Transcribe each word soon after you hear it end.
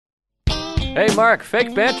Hey, Mark,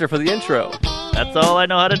 fake banter for the intro. That's all I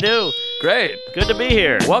know how to do. Great. Good to be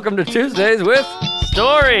here. Welcome to Tuesdays with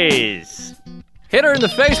Stories. Hit her in the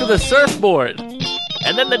face with a surfboard.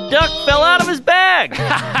 And then the duck fell out of his bag.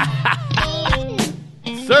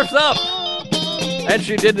 Surf's up. And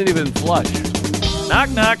she didn't even flush. Knock,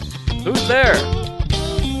 knock. Who's there?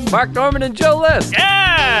 Mark Norman and Joe List.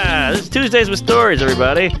 Yeah! This is Tuesdays with Stories,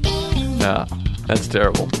 everybody. No, that's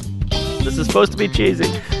terrible. This is supposed to be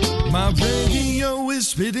cheesy. My radio is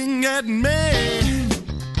spitting at me.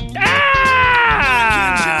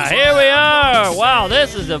 Here we are. Wow,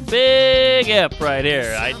 this is a big ep right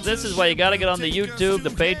here. This is why you got to get on the YouTube, the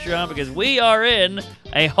Patreon, because we are in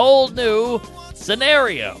a whole new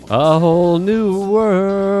scenario. A whole new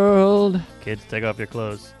world. Kids, take off your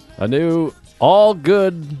clothes. A new, all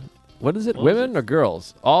good, what is it, women or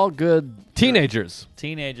girls? All good teenagers.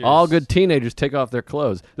 Teenagers. All good teenagers take off their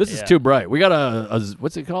clothes. This is Yeah. too bright. We got a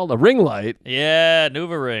what's it called? A ring light. Yeah,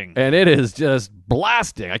 Nuva ring. And it is just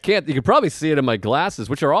blasting. You can probably see it in my glasses,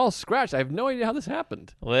 which are all scratched. I have no idea how this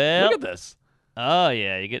happened. Well, Look at this. oh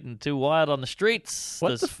yeah, you're getting too wild on the streets. What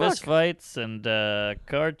There's the fuck? fist fights and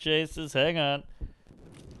car chases. Hang on.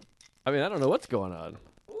 I mean, I don't know what's going on.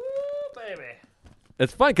 Ooh, baby.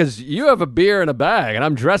 It's fun because you have a beer in a bag, and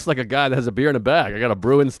I'm dressed like a guy that has a beer in a bag. I got a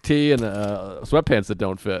Bruins tee and sweatpants that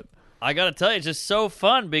don't fit. I gotta tell you, it's just so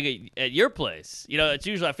fun being at your place. You know, it's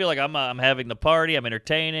usually I feel like I'm having the party, I'm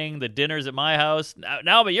entertaining, the dinner's at my house.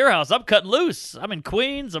 Now I'm at your house, I'm cutting loose. I'm in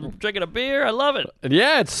Queens, I'm drinking a beer. I love it. And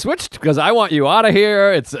yeah, it's switched because I want you out of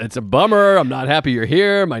here. It's a bummer. I'm not happy you're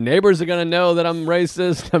here. My neighbors are going to know that I'm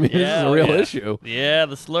racist. I mean, this is a real issue. Yeah,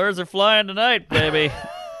 the slurs are flying tonight, baby.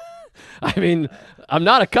 I mean, I'm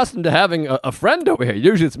not accustomed to having a friend over here.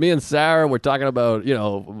 Usually it's me and Sarah. We're talking about,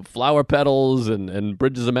 flower petals and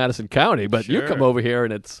bridges of Madison County. But you Sure. come over here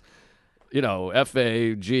and it's,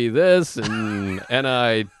 FAG this and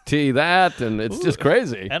NIT that. And it's just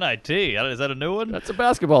crazy. NIT, is that a new one? That's a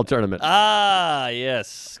basketball tournament. Ah,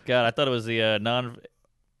 yes. God, I thought it was the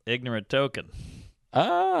non-ignorant token.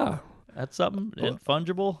 That's something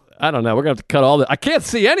fungible. I don't know. We're going to have to cut all that. I can't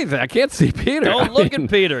see anything. I can't see Peter. Don't look at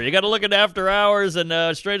Peter. You got to look at After Hours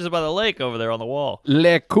and Strangers by the Lake over there on the wall.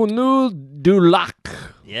 Le Cunu du Lac.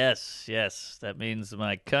 Yes. That means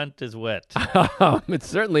my cunt is wet. It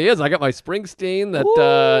certainly is. I got my Springsteen that Woo.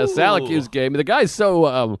 Salacuse gave me. The guy's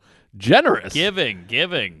so generous. Giving.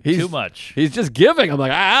 He's- Too much. He's just giving. I'm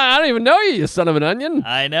like, I don't even know you son of an onion.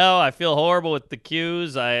 I know. I feel horrible with the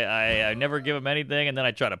cues. I never give him anything, and then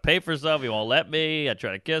I try to pay for stuff. He won't let me. I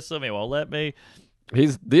try to kiss him. He won't let me.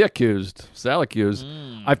 He's the accused, Sal accused.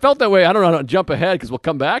 I felt that way. I don't know how to jump ahead because we'll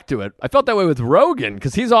come back to it. I felt that way with Rogan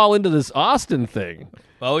because he's all into this Austin thing.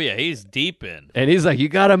 Oh, yeah. He's deep in. And he's like, you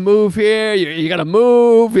got to move here. You got to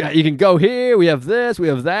move. You can go here. We have this. We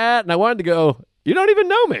have that. And I wanted to go, you don't even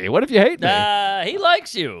know me. What if you hate me? He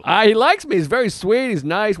likes you. He likes me. He's very sweet. He's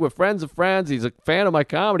nice. We're friends of friends. He's a fan of my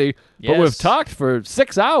comedy. But Yes. we've talked for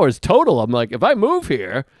 6 hours total. I'm like, if I move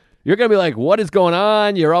here, you're going to be like, what is going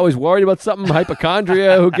on? You're always worried about something.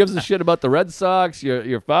 Hypochondria. Who gives a shit about the Red Sox?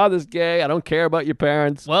 Your father's gay. I don't care about your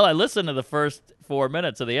parents. Well, I listened to the first 4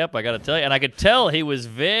 minutes of the ep, I got to tell you, and I could tell he was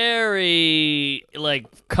very,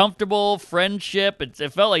 comfortable, friendship. It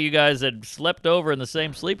felt like you guys had slept over in the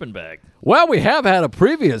same sleeping bag. Well, we have had a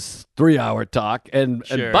previous 3-hour talk. And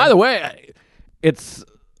Sure. by the way,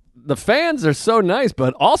 the fans are so nice,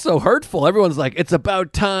 but also hurtful. Everyone's like, it's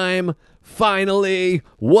about time. Finally,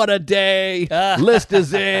 what a day. List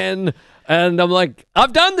is in. And I'm like,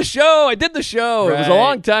 I've done the show. I did the show. It was a Right.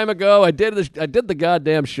 long time ago. I did the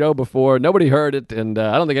goddamn show before. Nobody heard it, and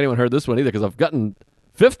I don't think anyone heard this one either because I've gotten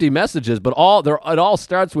 50 messages, but it all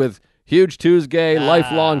starts with huge Tuesday,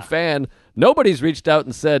 lifelong fan. Nobody's reached out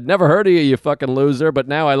and said, never heard of you, you fucking loser, but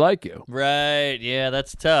now I like you. Right, yeah,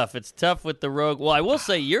 that's tough. It's tough with the Rogue. Well, I will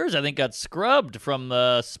say yours, I think, got scrubbed from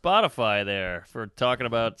the Spotify there for talking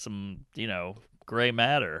about some, gray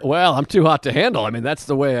matter. Well, I'm too hot to handle. I mean, that's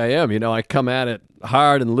the way I am. I come at it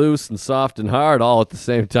hard and loose and soft and hard all at the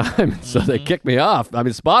same time. So they kick me off. I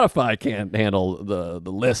mean, Spotify can't handle the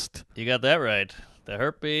list. You got that right. The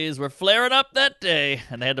herpes were flaring up that day,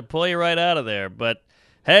 and they had to pull you right out of there. But,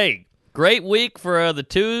 hey, great week for the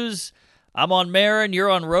twos. I'm on Marin, you're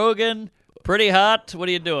on Rogan. Pretty hot. What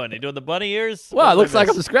are you doing? You doing the bunny ears? Well, What it looks did I like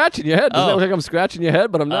miss? I'm scratching your head. Doesn't it Oh. look like I'm scratching your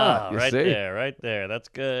head? But I'm not. You right see? right there. That's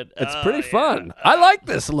good. It's Oh, pretty yeah. fun. I like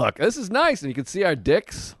this look. This is nice. And you can see our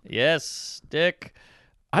dicks. Yes, Dick.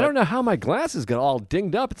 I don't know how my glasses got all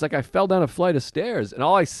dinged up. It's like I fell down a flight of stairs, and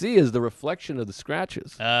all I see is the reflection of the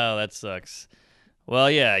scratches. Oh, that sucks. Well,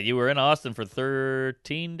 yeah, you were in Austin for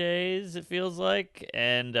 13 days, it feels like,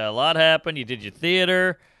 and a lot happened. You did your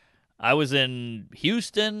theater. I was in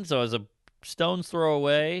Houston, so I was a stone's throw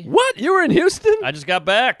away. What? You were in Houston? I just got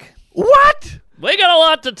back. What? We got a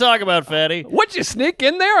lot to talk about, Fatty. What'd you sneak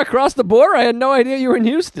in there across the border? I had no idea you were in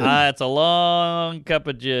Houston. It's a long cup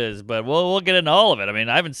of jizz, but we'll get into all of it. I mean,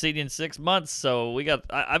 I haven't seen you in 6 months, so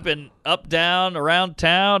I've been up, down, around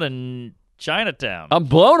town, and Chinatown. I'm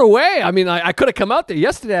blown away. I mean, I could have come out there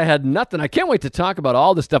yesterday. I had nothing. I can't wait to talk about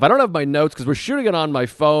all this stuff. I don't have my notes because we're shooting it on my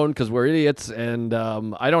phone because we're idiots, and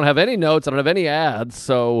I don't have any notes. I don't have any ads,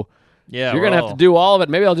 so Yeah, you're going to have to do all of it.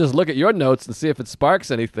 Maybe I'll just look at your notes and see if it sparks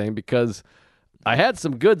anything because I had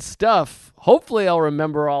some good stuff. Hopefully I'll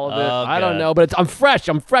remember all of it. Oh, I don't God. know, but I'm fresh.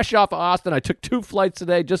 I'm fresh off of Austin. I took 2 flights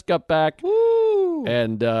today, just got back. Woo!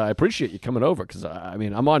 And I appreciate you coming over because, I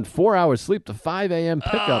mean, I'm on 4 hours sleep to 5 a.m.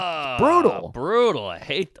 pickup. Brutal. Brutal. I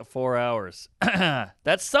hate the 4 hours.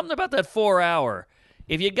 That's something about that 4 hour.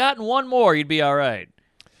 If you gotten one more, you'd be all right.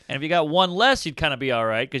 And if you got one less, you'd kind of be all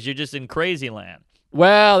right because you're just in crazy land.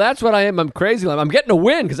 Well, that's what I am. I'm crazy. I'm getting a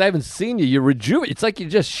win because I haven't seen you. You're rejuvenated. It's like you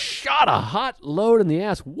just shot a hot load in the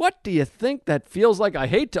ass. What do you think that feels like? I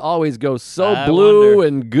hate to always go so I blue wonder.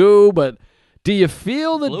 and goo, but do you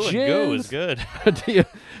feel the Blue jizz? and goo is good.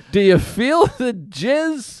 do you feel the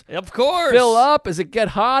jizz Of course. fill up? Does it get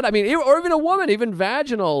hot? I mean, or even a woman, even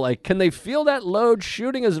vaginal. Like, can they feel that load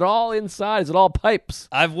shooting? Is it all inside? Is it all pipes?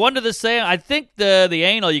 I've wondered the same. I think the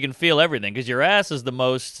anal, you can feel everything because your ass is the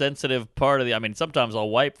most sensitive part of the. I mean, sometimes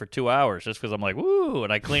I'll wipe for 2 hours just because I'm like, woo,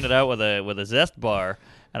 and I clean it out with a zest bar,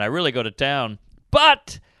 and I really go to town.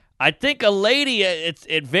 But I think a lady,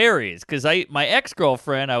 it varies because my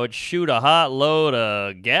ex-girlfriend, I would shoot a hot load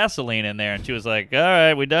of gasoline in there, and she was like, "All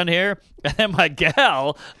right, we done here?" And then my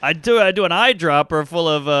gal, I do an eyedropper full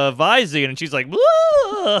of Visine, and she's like,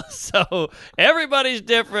 "Woo!" So everybody's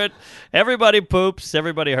different. Everybody poops.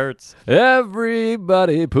 Everybody hurts.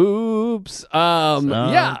 Everybody poops.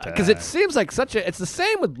 Yeah, because it Sometimes. seems like it's the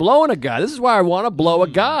same with blowing a guy. This is why I want to blow a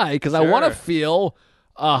guy because I want to Sure. feel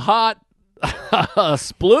a hot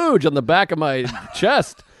splooge on the back of my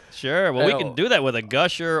chest. Sure. Well, we Hell. can do that with a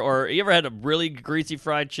gusher. Or you ever had a really greasy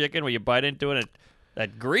fried chicken where you bite into it and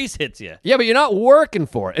that grease hits you? Yeah, but you're not working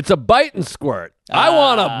for it. It's a bite and squirt. I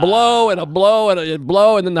want to blow and a blow and a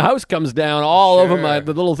blow, and then the house comes down all over Sure.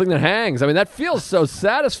 the little thing that hangs. I mean, that feels so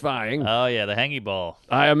satisfying. Oh, yeah, the hangy ball.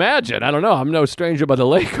 I imagine. I don't know. I'm no stranger by the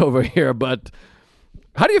lake over here, but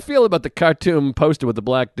how do you feel about the cartoon poster with the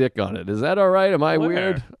black dick on it? Is that all right? Am I Where?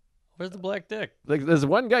 weird? Where's the black dick? Like, there's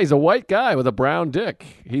one guy. He's a white guy with a brown dick.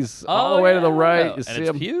 He's all the way to the right. You and see it's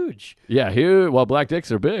him? huge. Yeah, huge. Well, black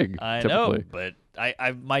dicks are big. I typically. know, but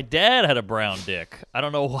my dad had a brown dick. I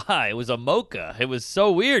don't know why. It was a mocha. It was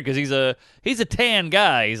so weird because he's a tan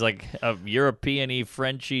guy. He's like a European-y,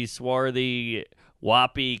 Frenchy, swarthy,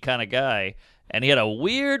 whoppy kind of guy, and he had a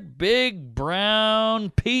weird big brown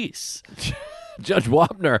piece. Judge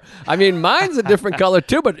Wapner. I mean, mine's a different color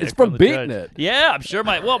too, but it's from the beating judge. it. Yeah, I'm sure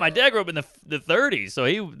my dad grew up in the 30s,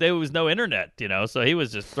 so there was no internet, so he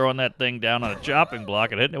was just throwing that thing down on a chopping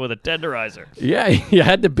block and hitting it with a tenderizer. Yeah, you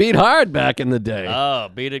had to beat hard back in the day, Oh,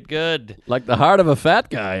 beat it good. like the heart of a fat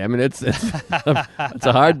guy. I mean, it's it's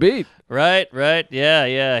a hard beat. Right.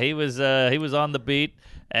 Yeah. He was on the beat,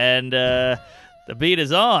 and the beat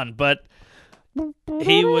is on, but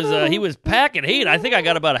he was packing heat. I think I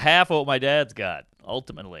got about half of what my dad's got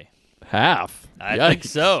ultimately. Half. I Yikes. think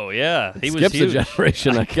so. Yeah, he was Skips a huge.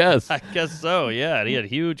 generation, I guess. I guess so. Yeah, and he had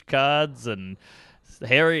huge cods and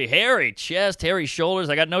hairy chest, hairy shoulders.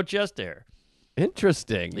 I got no chest hair.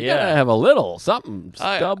 Interesting. You Yeah. gotta have a little something,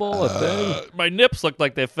 stubble, a thing. My nips looked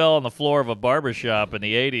like they fell on the floor of a barber shop in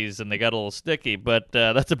the 80s, and they got a little sticky, but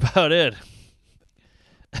that's about it.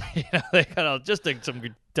 They got just some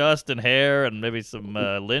dust and hair and maybe some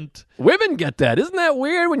lint. Women get that. Isn't that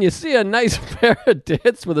weird when you see a nice pair of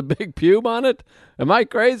tits with a big pube on it? Am I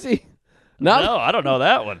crazy? Not, No, I don't know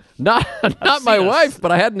that one. not my seen wife,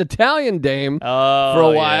 but I had an Italian dame Oh, for a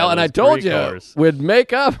yeah, while, and I those told you Grigors. would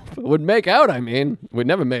make out. I mean, we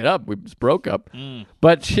never made up. We just broke up.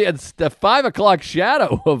 But she had the 5 o'clock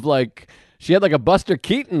shadow of she had like a Buster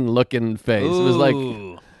Keaton looking face. It was like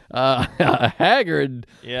Ooh. a haggard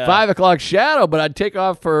Yeah. 5 o'clock shadow. But I'd take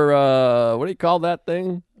off her what do you call that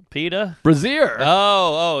thing? PETA? Brassiere.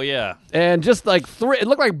 Oh, yeah. And just like it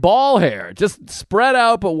looked like ball hair, just spread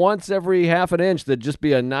out, but once every half an inch, there'd just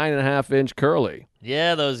be a 9.5 inch curly.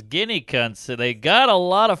 Yeah, those guinea cunts, they got a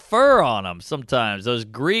lot of fur on them sometimes. Those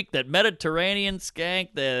that Mediterranean skank,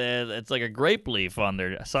 it's like a grape leaf on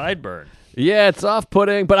their sideburn. Yeah, it's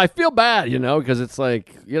off-putting, but I feel bad, because it's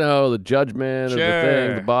like, the judgment of the Sure.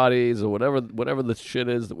 thing, the bodies, or whatever the shit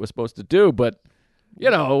is that we're supposed to do. But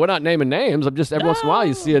we're not naming names. I'm just every once in a while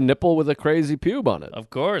you see a nipple with a crazy pube on it. Of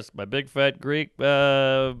course, my big fat Greek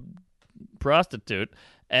prostitute.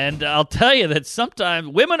 And I'll tell you that sometimes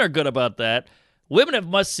women are good about that. Women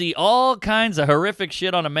must see all kinds of horrific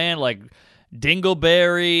shit on a man, like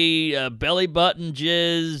dingleberry, belly button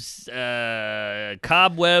jizz,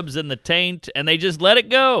 cobwebs in the taint, and they just let it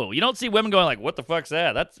go. You don't see women going like, "What the fuck's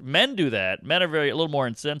that?" Men do that. Men are a little more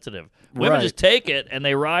insensitive. Women Right. just take it and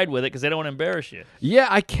they ride with it because they don't want to embarrass you. Yeah,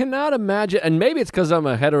 I cannot imagine, and maybe it's because I'm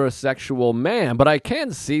a heterosexual man, but I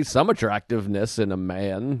can see some attractiveness in a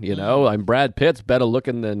man. I'm Brad Pitt's better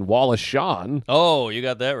looking than Wallace Shawn, Oh, you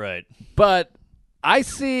got that right. but I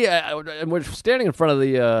see, and we're standing in front of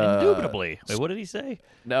the Indubitably. Wait, what did he say?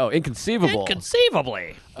 No, inconceivable.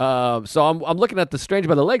 Inconceivably. So I'm looking at the Strange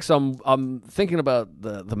by the Lake. So I'm thinking about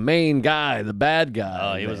the main guy, the bad guy.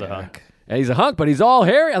 Oh, he was a there. hunk. And he's a hunk, but he's all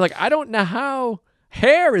hairy. I don't know how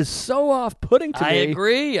hair is so off-putting to I me.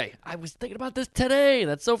 agree. I was thinking about this today.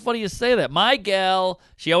 That's so funny you say that. My gal,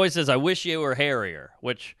 she always says, "I wish you were hairier,"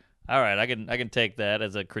 which, all right, I can take that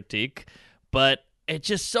as a critique. But it's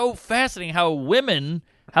just so fascinating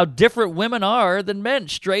how different women are than men.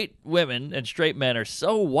 Straight women and straight men are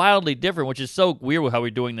so wildly different, which is so weird with how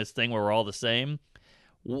we're doing this thing where we're all the same.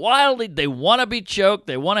 Wildly, they want to be choked.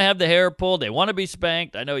 They want to have the hair pulled. They want to be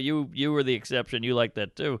spanked. I know you were the exception. You like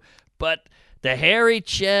that too. But the hairy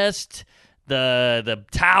chest, the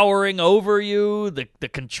towering over you, the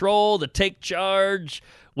control, the take charge.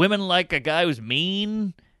 Women like a guy who's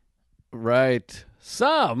mean. Right.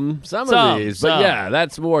 Some of these, but some. yeah,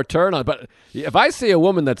 that's more turn on. But if I see a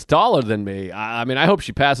woman that's taller than me, I mean, I hope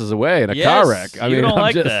she passes away in a car wreck. I you mean, don't I'm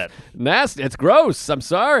like just that. nasty. It's gross. I'm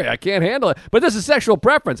sorry, I can't handle it. But this is sexual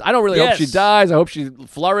preference. I don't really hope she Yes. dies. I hope she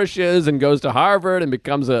flourishes and goes to Harvard and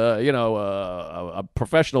becomes a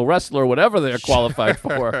professional wrestler, whatever they're qualified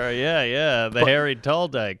for. Yeah, the hairy tall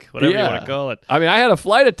dyke, whatever you want to call it. I mean, I had a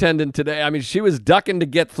flight attendant today. I mean, she was ducking to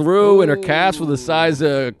get through, and her cast was the size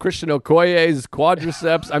of Christian Okoye's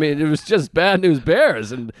quadriceps. I mean, it was just bad news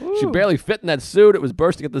bears, and she barely fit in that suit. It was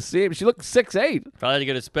bursting at the seams. She looked 6'8". Probably to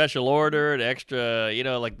get a special order, the extra,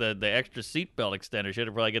 like the extra seatbelt extender. She had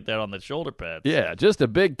to probably get that on the shoulder pads. Yeah, just a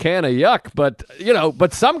big can of yuck. But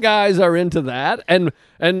but some guys are into that, and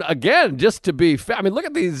again, just to be fair, I mean, look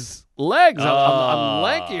at these legs. I'm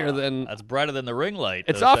lankier than. That's brighter than the ring light.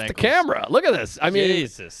 It's those off the ankles. camera. Look at this. I mean,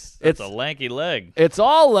 Jesus, that's it's a lanky leg. It's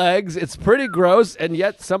all legs. It's pretty gross, and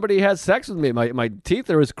yet somebody has sex with me. My teeth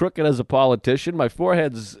are as crooked as a politician. My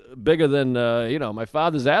forehead's bigger than my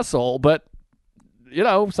father's asshole. But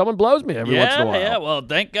someone blows me every once in a while. Yeah. Well,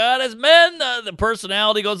 thank God, as men, the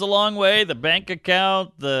personality goes a long way. The bank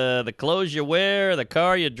account, the clothes you wear, the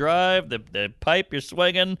car you drive, the pipe you're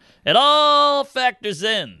swinging, it all factors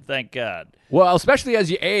in. Thank God. Well, especially as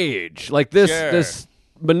you age, like this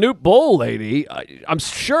Manute Bull lady. I'm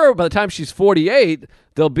sure by the time she's 48,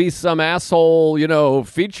 there'll be some asshole,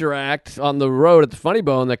 feature act on the road at the Funny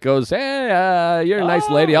Bone that goes, "Hey, you're a nice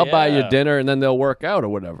lady. I'll buy you yeah. dinner," and then they'll work out or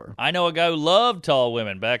whatever. I know a guy who loved tall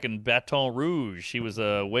women back in Baton Rouge. He was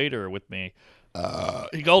a waiter with me.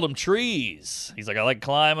 He called them trees. He's like, "I like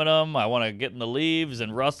climbing them. I want to get in the leaves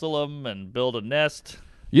and rustle them and build a nest."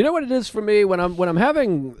 You know what it is for me when I'm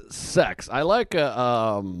having sex? I like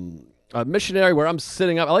a missionary where I'm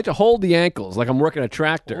sitting up. I like to hold the ankles like I'm working a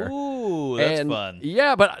tractor. Ooh, that's fun.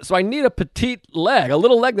 Yeah, but so I need a petite leg, a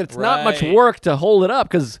little leg that's not much Right. work to hold it up,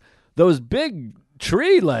 because those big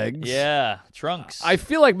tree legs. Yeah, trunks. I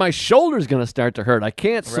feel like my shoulder's going to start to hurt. I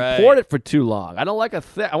can't support it for too long. I don't like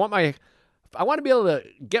I want to be able to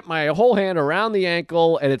get my whole hand around the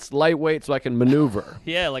ankle and it's lightweight so I can maneuver.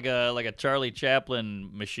 Yeah, like a Charlie Chaplin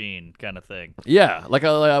machine kind of thing. Yeah, like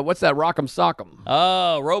a what's that, Rock'em Sock'em?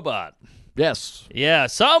 Oh, robot. Yes. Yeah,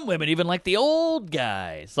 some women even like the old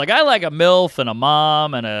guys. Like I like a MILF and a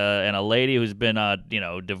mom and a lady who's been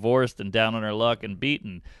divorced and down on her luck and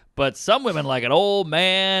beaten. But some women like an old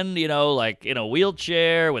man, like in a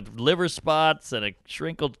wheelchair with liver spots and a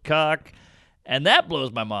shrinkled cock, and that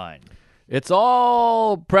blows my mind. It's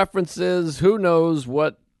all preferences. Who knows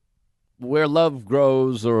where love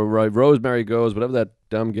grows or Rosemary goes, whatever that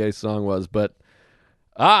dumb gay song was. But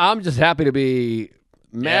I'm just happy to be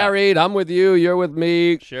married. I'm with you. You're with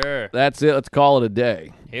me. Sure. That's it. Let's call it a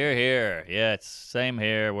day. Here. Yeah, it's same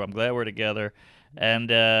here. Well, I'm glad we're together.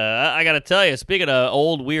 And I got to tell you, speaking of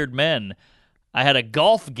old weird men, I had a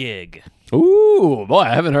golf gig. Ooh, boy,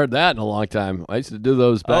 I haven't heard that in a long time. I used to do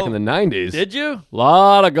those back in the 90s. Did you?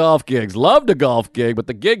 Lot of golf gigs. Loved a golf gig, but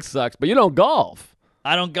the gig sucks. But you don't golf.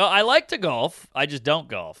 I don't go. I like to golf. I just don't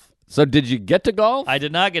golf. So did you get to golf? I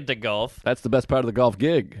did not get to golf. That's the best part of the golf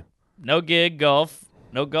gig. No gig, golf,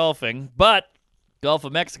 no golfing. But Gulf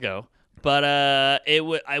of Mexico. But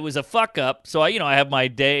I was a fuck up. So I have my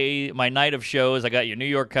night of shows. I got your New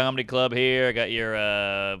York Comedy Club here. I got your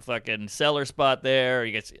fucking cellar spot there.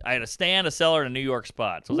 I had a stand, a cellar, and a New York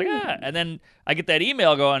spot. So I was like, and then I get that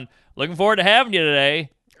email going, looking forward to having you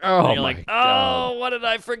today. Oh, and you're my like, God. oh, what did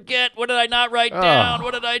I forget? What did I not write down?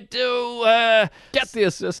 What did I do? Get the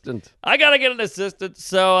assistant. I got to get an assistant.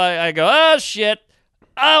 So I go, oh, shit.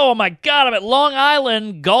 Oh, my God, I'm at Long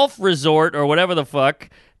Island Golf Resort or whatever the fuck.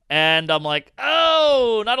 And I'm like,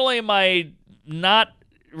 oh, not only am I not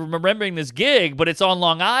remembering this gig, but it's on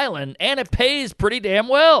Long Island, and it pays pretty damn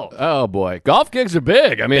well. Oh, boy. Golf gigs are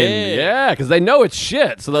big. I mean, Big. yeah, because they know it's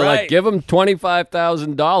shit. So they're Right. like, give him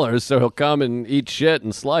 $25,000 so he'll come and eat shit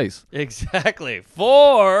and slice. Exactly.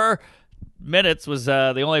 4 minutes was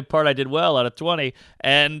the only part I did well out of 20.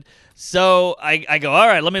 And so I go, all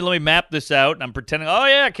right, let me map this out. And I'm pretending, oh,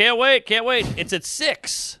 yeah, can't wait. It's at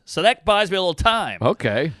 6, so that buys me a little time.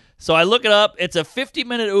 Okay. So I look it up. It's a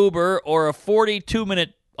 50-minute Uber or a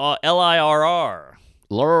 42-minute LIRR.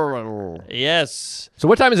 Yes. So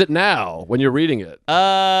what time is it now when you're reading it?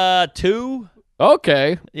 2.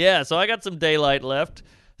 Okay. Yeah, so I got some daylight left.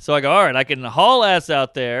 So I go, all right, I can haul ass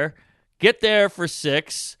out there, get there for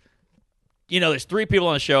 6. There's 3 people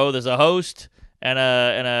on the show. There's a host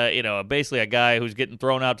and basically a guy who's getting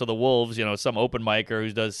thrown out to the wolves, some open micer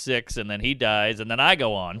who does 6, and then he dies, and then I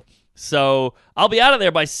go on. So I'll be out of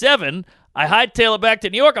there by 7. I hightail it back to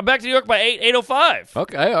New York. I'm back to New York by 8:05.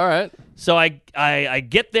 Okay, all right. So I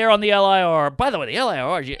get there on the LIR. By the way, the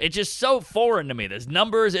LIR, it's just so foreign to me. There's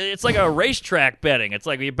numbers. It's like a racetrack betting. It's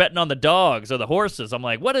like you're betting on the dogs or the horses. I'm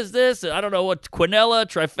like, what is this? I don't know what, Quinella,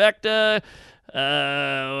 Trifecta,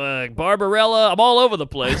 Barbarella. I'm all over the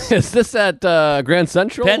place. Is this at Grand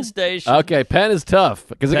Central? Penn Station. Okay, Penn is tough.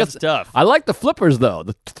 Because Penn's tough. I like the flippers, though.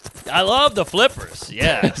 I love the flippers.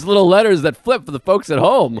 Yeah. These little letters that flip for the folks at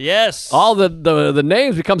home. Yes. All the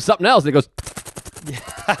names become something else. And it goes... It's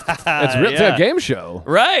Yeah. a game show.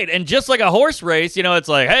 Right, and just like a horse race, it's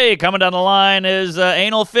like, hey, coming down the line is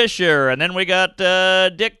Anal Fisher, and then we got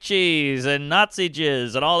Dick Cheese and Nazi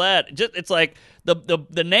Jizz and all that. It's like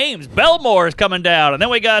the names. Belmore is coming down, and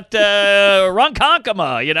then we got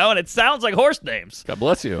Ronkonkoma, and it sounds like horse names. God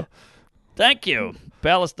bless you. Thank you,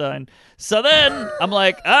 Palestine. So then I'm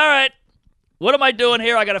like, all right, what am I doing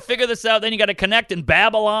here? I got to figure this out. Then you got to connect in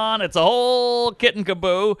Babylon. It's a whole kit and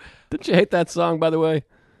caboodle. Didn't you hate that song, by the way?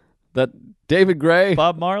 That David Gray?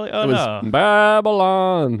 Bob Marley? Oh, It was no.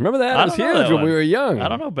 Babylon. Remember that? I It was don't know huge that when we one. were young. I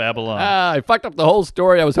don't know Babylon. I fucked up the whole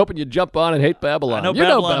story. I was hoping you'd jump on and hate Babylon. I know you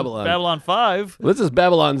Babylon, know Babylon. Babylon 5. Well, this is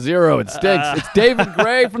Babylon Zero. It stinks. It's David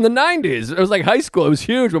Gray from the 90s. It was like high school. It was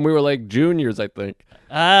huge when we were like juniors, I think.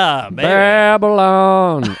 Ah, maybe.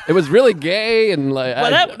 Babylon. It was really gay and like.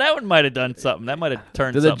 Well, that one might have done something. That might have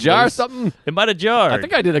turned did it something jar loose. something? It might have jarred. I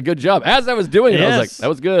think I did a good job. As I was doing it, I was like, Yes. that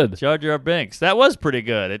was good. Jar Jar Binks. That was pretty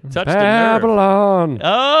good. It touched a nerve. Babylon.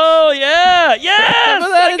 Oh, yeah. Yes! Remember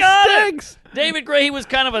that? I It got it. stinks. David Gray, he was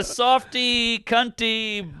kind of a softy,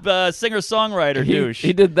 cunty singer-songwriter douche.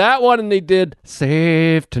 He did that one, and he did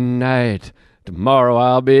Save Tonight. Tomorrow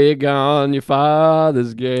I'll be gone. Your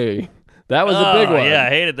father's gay. That was a big one. Yeah, I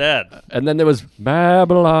hated that. And then there was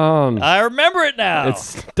Babylon. I remember it now. It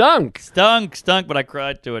stunk. Stunk, but I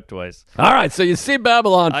cried to it twice. All right, so you see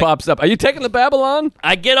Babylon pops up. Are you taking the Babylon?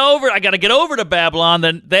 I got to get over to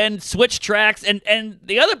Babylon, then switch tracks. And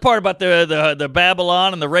the other part about the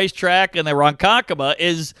Babylon and the racetrack and the Ronkonkoma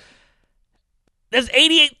is there's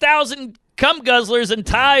 88,000 cum guzzlers and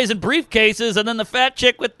ties and briefcases, and then the fat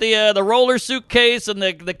chick with the roller suitcase and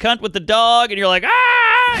the cunt with the dog, and you're like,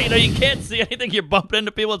 ah, you can't see anything. You're bumping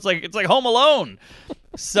into people. It's like Home Alone.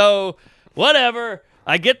 So whatever.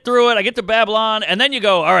 I get through it. I get to Babylon, and then you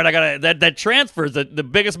go, all right, I gotta that transfers the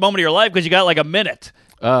biggest moment of your life because you got like a minute.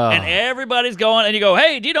 And everybody's going, and you go,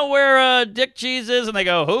 hey, do you know where Dick Cheese is? And they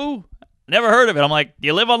go, who? Never heard of it. I'm like, do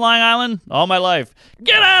you live on Long Island? All my life.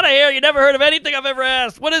 Get out of here. You never heard of anything I've ever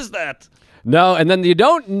asked. What is that? No, and then you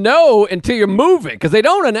don't know until you're moving, because they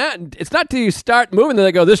don't announce. It's not till you start moving that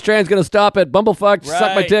they go, this train's going to stop at Bumblefuck, suck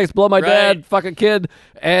my Right, tits, blow my right. dad, fuck a kid,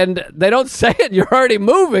 and they don't say it, you're already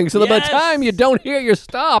moving, so that by the Yes. time you don't hear your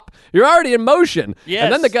stop, you're already in motion. Yes.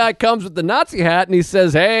 And then the guy comes with the Nazi hat, and he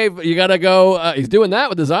says, hey, you got to go, he's doing that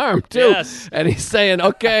with his arm, too. Yes. And he's saying,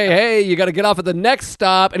 okay, hey, you got to get off at the next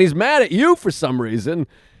stop, and he's mad at you for some reason.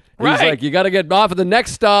 He's Right. like, you got to get off at the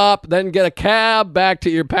next stop, then get a cab back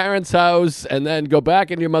to your parents' house, and then go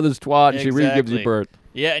back into your mother's twat, and she re-gives you Exactly. birth.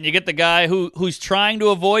 Yeah, and you get the guy who's trying to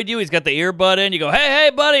avoid you. He's got the earbud in. You go,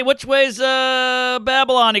 hey, buddy, which way's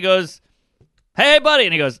Babylon? He goes, hey, buddy.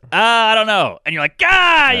 And he goes, I don't know. And you're like,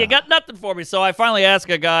 you got nothing for me. So I finally ask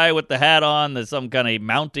a guy with the hat on, there's some kind of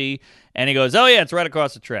Mountie, and he goes, oh, yeah, it's right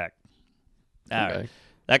across the track. All right.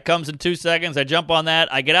 That comes in 2 seconds. I jump on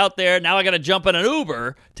that. I get out there. Now I got to jump in an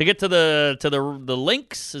Uber to get to the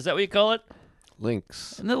links. Is that what you call it?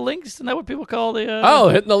 Links. Isn't that what people call the...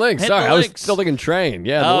 hitting the links. Sorry, I was still thinking train.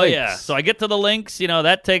 Yeah, the links. Yeah. So I get to the links.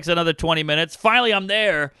 That takes another 20 minutes. Finally, I'm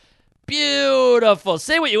there. Beautiful.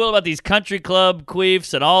 Say what you will about these country club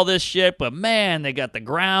queefs and all this shit, but man, they got the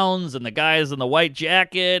grounds and the guys in the white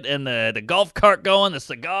jacket and the golf cart going, the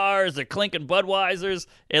cigars, they're clinking Budweisers.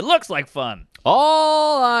 It looks like fun.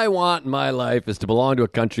 All I want in my life is to belong to a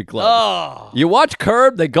country club. Oh. You watch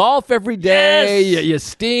Curb, they golf every day, Yes. you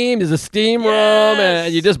steam, there's a steam room, Yes.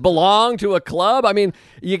 and you just belong to a club. I mean,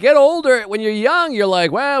 you get older, when you're young, you're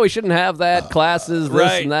like, well, we shouldn't have that, classes, this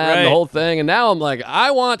Right, and that, and the right. whole thing. And now I'm like,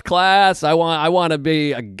 I want class, I want to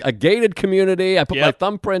be a gated community. I put my Yep.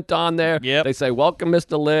 thumbprint on there. Yep. They say, welcome,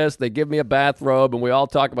 Mr. List. They give me a bathrobe, and we all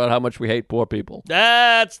talk about how much we hate poor people.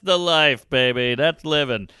 That's the life, baby. That's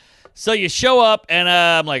living. So you show up, and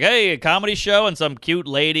I'm like, hey, a comedy show, and some cute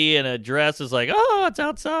lady in a dress is like, oh, it's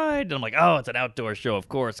outside. And I'm like, oh, it's an outdoor show, of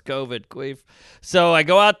course, COVID, queef. So I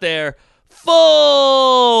go out there,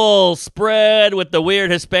 full spread with the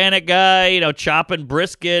weird Hispanic guy, chopping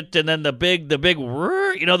brisket, and then the big,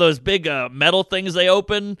 those big metal things they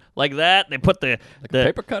open like that. They put the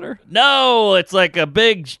Paper cutter? No, it's like a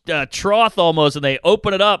big trough almost, and they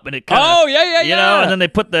open it up, and it kind of... Oh, yeah. and then they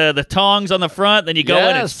put the tongs on the front, then you go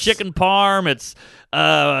in, it's Yes. chicken parm, it's,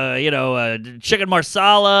 chicken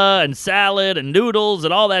marsala, and salad, and noodles,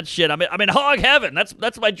 and all that shit. I'm in hog heaven.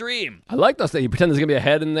 That's my dream. I like those things. You pretend there's going to be a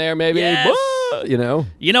head in there, maybe. Yes. Whoa,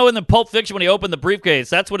 In the Pulp Fiction, when he opened the briefcase,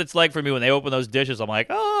 that's what it's like for me when they open those dishes. I'm like,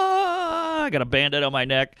 I got a Band-Aid on my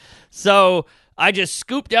neck. So I just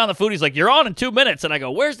scoop down the food. He's like, you're on in 2 minutes. And I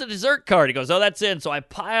go, where's the dessert cart? He goes, oh, that's in. So I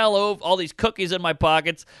pile over all these cookies in my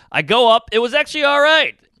pockets. I go up. It was actually all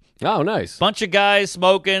right. Oh, nice. Bunch of guys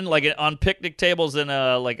smoking, like on picnic tables and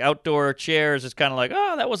like outdoor chairs. It's kind of like,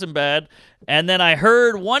 oh, that wasn't bad. And then I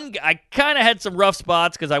heard one. I kind of had some rough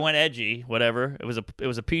spots because I went edgy. Whatever. It was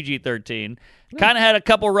a PG-13. Kind of had a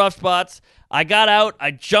couple rough spots. I got out.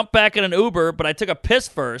 I jumped back in an Uber, but I took a piss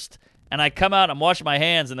first. And I come out. I'm washing my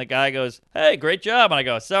hands, and the guy goes, "Hey, great job." And I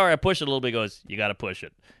go, "Sorry, I pushed it a little bit." He goes, "You got to push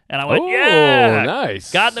it." And I went, Oh, "Yeah,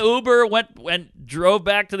 nice." Got in the Uber, drove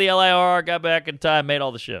back to the LIR, got back in time, made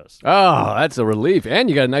all the shows. Oh, that's a relief. And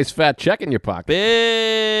you got a nice fat check in your pocket.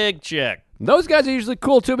 Big check. Those guys are usually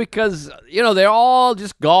cool, too, because, they all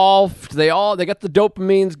just golfed. They got the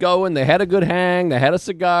dopamines going. They had a good hang. They had a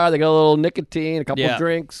cigar. They got a little nicotine, a couple Yeah.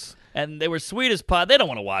 drinks. And they were sweet as pie. They don't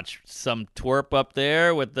want to watch some twerp up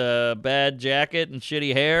there with the bad jacket and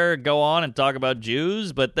shitty hair go on and talk about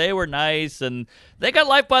Jews, but they were nice, and they got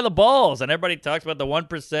life by the balls. And everybody talks about the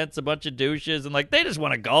 1%'s a bunch of douches, and they just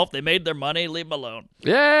want to golf. They made their money. Leave them alone.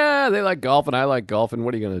 Yeah, they like golf, and I like golf, and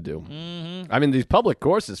what are you going to do? Mm-hmm. I mean, these public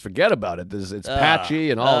courses, forget about it. It's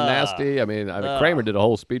patchy and all nasty. I mean, Kramer did a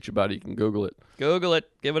whole speech about it. You can Google it. Google it.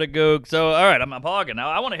 Give it a goog. So, all right, I'm hogging. Now,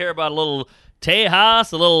 I want to hear about a little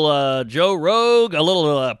Tejas, a little Joe Rogue, a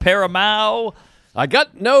little Paramount. I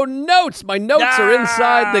got no notes. My notes are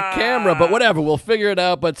inside the camera, but whatever. We'll figure it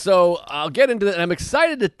out. But so I'll get into it. And I'm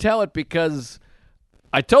excited to tell it because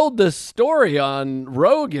I told this story on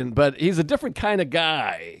Rogan, but he's a different kind of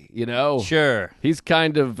guy, Sure. He's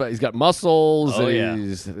kind of, he's got muscles. Oh, and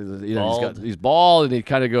yeah. he's bald, and he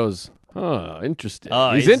kind of goes, interested.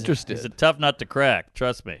 Oh, he's interested. He's a tough nut to crack.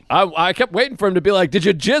 Trust me. I kept waiting for him to be like, did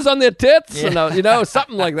you jizz on their tits? Yeah. And,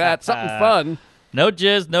 something like that, something fun. No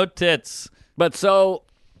jizz, no tits. But so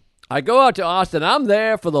I go out to Austin. I'm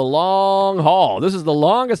there for the long haul. This is the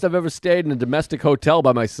longest I've ever stayed in a domestic hotel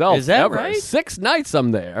by myself. Is that ever. right? 6 nights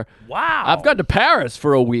I'm there. Wow. I've gone to Paris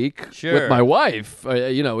for a week Sure. with my wife,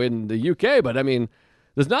 in the UK. But, I mean,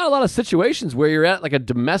 there's not a lot of situations where you're at like a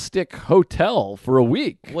domestic hotel for a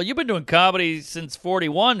week. Well, you've been doing comedy since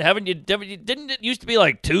 41, haven't you? Didn't it used to be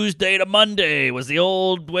like Tuesday to Monday was the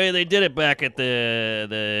old way they did it back at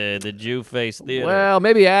the Jew Face Theater? Well,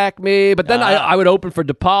 maybe Acme, but then Ah. I would open for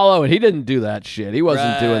DePaulo, and he didn't do that shit. He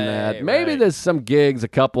wasn't doing that. Right, Maybe right. there's some gigs, a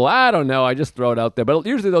couple. I don't know. I just throw it out there. But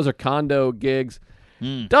usually those are condo gigs.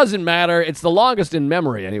 Doesn't matter. It's the longest in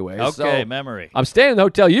memory anyway. Okay, So memory. I'm staying in the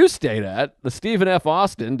hotel you stayed at, the Stephen F.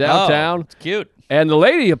 Austin, downtown. Oh, it's cute. And the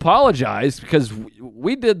lady apologized because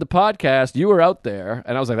we did the podcast. You were out there,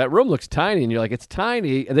 and I was like, that room looks tiny. And you're like, it's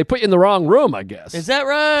tiny. And they put you in the wrong room, I guess. Is that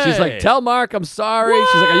right? She's like, tell Mark I'm sorry. What?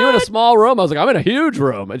 She's like, are you in a small room? I was like, I'm in a huge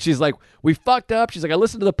room. And she's like, we fucked up. She's like, I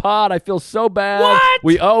listened to the pod. I feel so bad. What?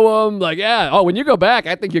 We owe him. Like, yeah. Oh, when you go back,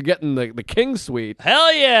 I think you're getting the king suite.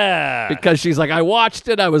 Hell yeah. Because she's like, I watched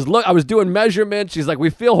it. I was doing measurements. She's like, we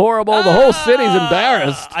feel horrible. The whole city's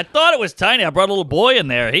embarrassed. I thought it was tiny. I brought a little boy in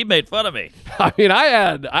there. He made fun of me. I mean,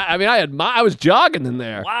 I was jogging in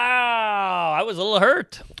there. Wow. I was a little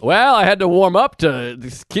hurt. Well, I had to warm up to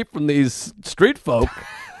keep from these street folk.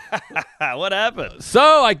 What happened? So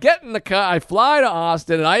I get in the car, I fly to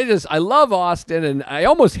Austin, and I love Austin, and I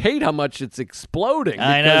almost hate how much it's exploding. Because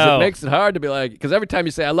I know. it makes it hard to be like, because every time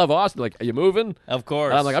you say I love Austin, like, are you moving? Of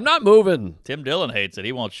course. And I'm like, I'm not moving. Tim Dillon hates it.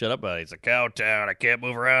 He won't shut up about it. It's a cow town. I can't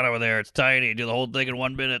move around over there. It's tiny. Do the whole thing in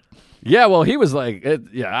 1 minute. Yeah, well, he was like, I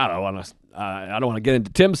don't want to get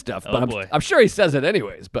into Tim stuff, but boy. I'm sure he says it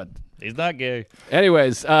anyways. But He's not gay.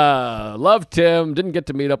 anyways, love Tim. Didn't get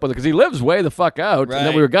to meet up with him because he lives way the fuck out. And then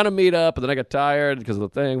Right. we were gonna meet up, and then I got tired because of the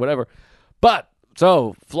thing, whatever. But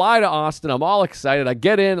so fly to Austin. I'm all excited. I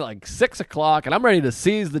get in at like 6 o'clock, and I'm ready to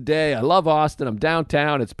seize the day. I love Austin. I'm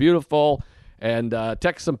downtown. It's beautiful. And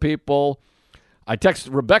text some people. I text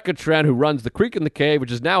Rebecca Trent, who runs the Creek in the Cave,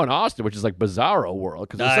 which is now in Austin, which is like Bizarro World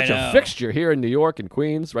because it's I such know. a fixture here in New York and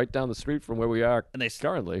Queens, right down the street from where we are And they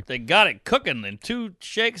currently. They got it cooking in 2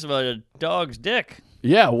 shakes of a dog's dick.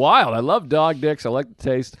 Yeah, wild. I love dog dicks. I like the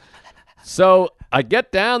taste. So I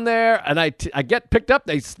get down there and I get picked up.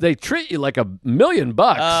 They treat you like $1 million.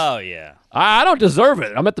 Oh, yeah. I don't deserve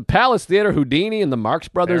it. I'm at the Palace Theater. Houdini and the Marx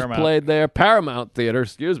Brothers Paramount. played there. Paramount Theater,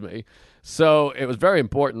 excuse me. So it was very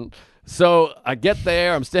important. So I get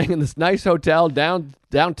there. I'm staying in this nice hotel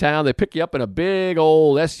downtown. They pick you up in a big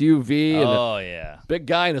old SUV and a Oh, yeah. big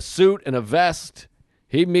guy in a suit and a vest.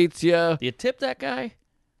 He meets you. Do you tip that guy?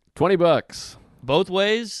 $20. Both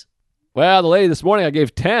ways? Well, the lady this morning I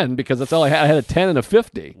gave 10 because that's all I had. I had a 10 and a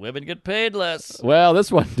 50. Women get paid less. Well,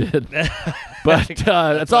 this one did. But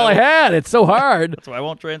that's all I had. It's so hard. That's why I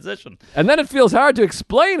won't transition. And then it feels hard to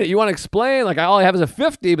explain it. You want to explain, like, all I have is a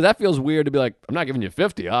 50, but that feels weird to be like, I'm not giving you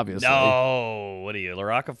 50, obviously. No. What are you, the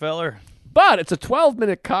Rockefeller? But it's a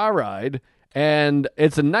 12-minute car ride, and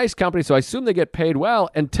it's a nice company, so I assume they get paid well.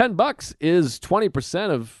 And $10 is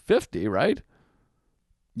 20% of 50, right?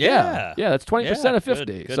 Yeah, that's 20% of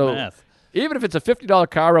 50. Good so math. even if it's a $50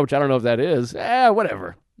 car ride, which I don't know if that is,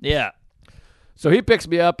 whatever. Yeah. So he picks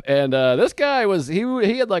me up, and this guy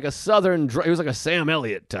he had like a southern, he was like a Sam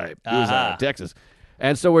Elliott type. He was out of Texas.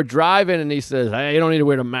 And so we're driving, and he says, hey, you don't need to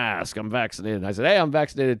wear a mask. I'm vaccinated. And I said, hey, I'm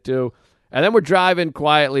vaccinated too. And then we're driving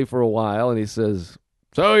quietly for a while, and he says,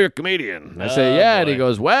 so you're a comedian. And I say, yeah. And he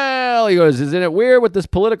goes, isn't it weird with this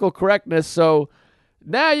political correctness? So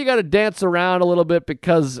now you got to dance around a little bit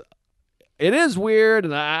because it is weird,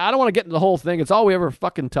 and I don't want to get into the whole thing. It's all we ever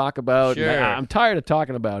fucking talk about. Sure. And I'm tired of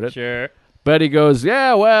talking about it. Sure. But he goes,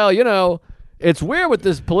 yeah, well, it's weird with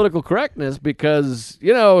this political correctness because,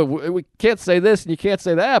 we can't say this and you can't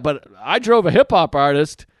say that. But I drove a hip-hop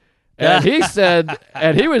artist, and he said,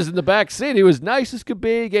 and he was in the back seat. He was nice as could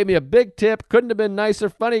be, gave me a big tip, couldn't have been nicer,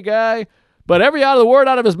 funny guy. But every word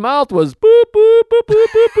out of his mouth was boop, boop, boop, boop,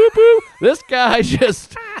 boop, boop, boop. This guy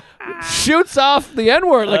just shoots off the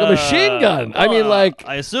N-word like a machine gun. I mean, like...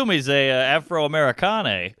 I assume he's a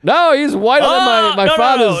Afro-Americane. No, he's whiter than my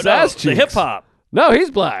father's ass cheeks. The hip-hop. No, he's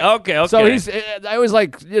black. Okay. So I was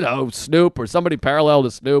like, Snoop or somebody parallel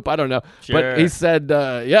to Snoop. I don't know. Sure. But he said,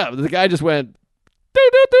 the guy just went,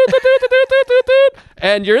 doot, doot, doot, doot, doot, doot, doot, doot, doot.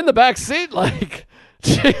 And you're in the back seat like,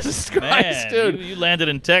 Jesus Christ, Man, dude. you landed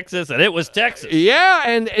in Texas, and it was Texas. Yeah,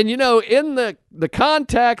 and in the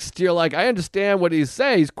context, you're like, I understand what he's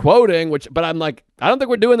saying. He's quoting, but I'm like, I don't think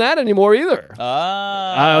we're doing that anymore either.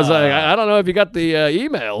 I was like, I don't know if you got the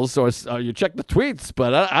emails or you checked the tweets,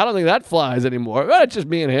 but I don't think that flies anymore. Well, it's just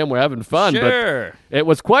me and him. We're having fun. Sure. But it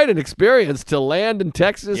was quite an experience to land in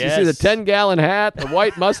Texas. Yes. You see the 10-gallon hat, the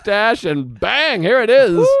white mustache, and bang, here it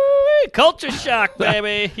is. Woo-wee, culture shock,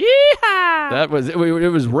 baby. Yeehaw! That was it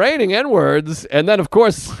was raining N-words, and then of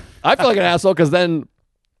course I feel like an asshole because then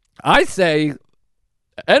I say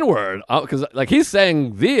N-word because like he's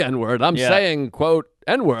saying the N-word, I'm saying quote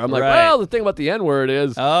N-word. I'm like, Right. well, the thing about the N-word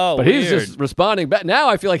is, Oh, but he's weird. just responding back. Now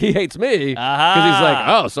I feel like he hates me because he's like,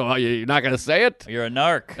 oh, so you're not going to say it? You're a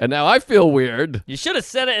narc. And now I feel weird. You should have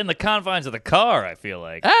said it in the confines of the car, I feel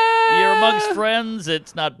like. Ah! You're amongst friends.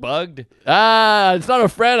 It's not bugged. It's not a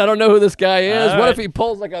friend. I don't know who this guy is. All What right. if he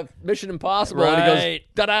pulls like a Mission Impossible and he Right.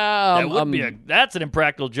 goes, ta-da! That would be that's an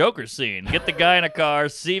Impractical Joker scene. Get the guy in a car,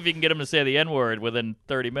 see if you can get him to say the N-word within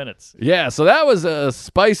 30 minutes. Yeah, so that was a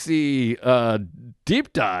spicy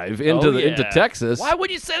deep dive into into Texas. Why would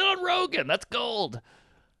you say that on Rogan? That's gold.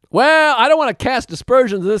 Well, I don't want to cast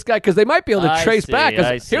aspersions on this guy because they might be able to I trace see, back. 'Cause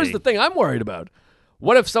I here's see. the thing I'm worried about.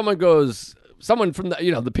 What if someone from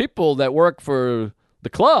the people that work for the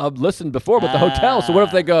club listened before about the hotel. So what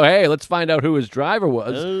if they go, hey, let's find out who his driver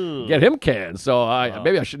was, Ooh. get him canned. So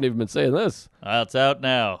maybe I shouldn't even been saying this. Well, it's out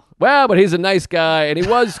now. Well, but he's a nice guy, and he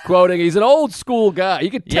was quoting. He's an old school guy. You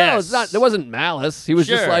could tell Yes. there wasn't malice. He was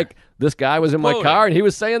just Sure. like, this guy was in my Quoting. car, and he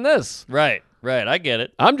was saying this. Right. I get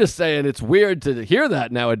it. I'm just saying it's weird to hear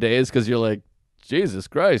that nowadays because you're like, Jesus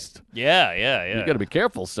Christ. Yeah. You got to be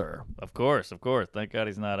careful, sir. Of course. Thank God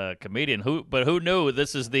he's not a comedian. But who knew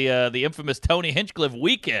this is the infamous Tony Hinchcliffe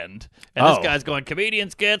weekend? And this Oh. guy's going,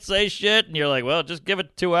 comedians can't say shit. And you're like, well, just give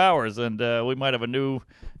it 2 hours, and we might have a new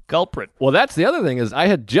culprit. Well, that's the other thing is I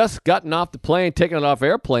had just gotten off the plane, taken it off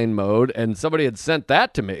airplane mode, and somebody had sent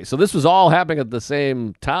that to me. So this was all happening at the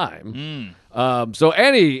same time. So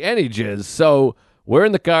any jizz. So we're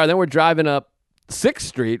in the car, then we're driving up 6th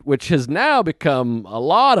Street, which has now become a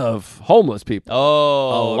lot of homeless people.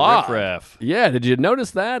 Oh, a lot. riffraff. Yeah, did you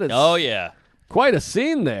notice that? It's Oh, yeah. quite a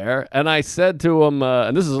scene there. And I said to him,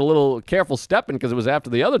 and this is a little careful stepping because it was after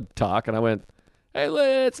the other talk, and I went, hey,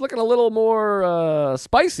 it's looking a little more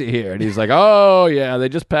spicy here. And he's like, oh, yeah, they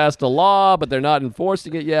just passed a law, but they're not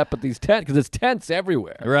enforcing it yet. But these tents, because it's tents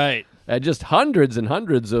everywhere. Right. And just hundreds and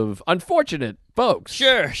hundreds of unfortunate folks.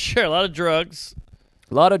 Sure. A lot of drugs.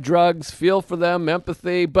 A lot of drugs, feel for them,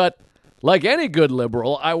 empathy. But like any good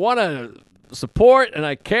liberal, I want to support and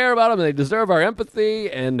I care about them and they deserve our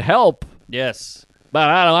empathy and help. Yes. But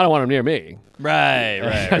I don't want them near me. Right.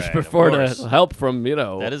 I just of prefer course. to help from,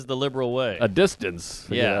 That is the liberal way. a distance.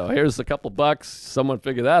 Yeah. Here's a couple bucks. Someone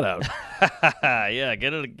figure that out. Yeah,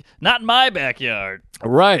 get it. Not in my backyard.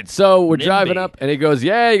 Right. So we're NIMBY. driving up, and he goes,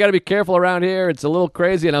 yeah, you got to be careful around here. It's a little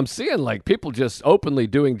crazy. And I'm seeing, like, people just openly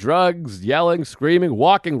doing drugs, yelling, screaming,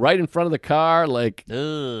 walking right in front of the car. Like,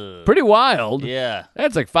 Ugh. pretty wild. Yeah.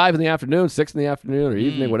 It's like 5 in the afternoon, 6 in the afternoon, or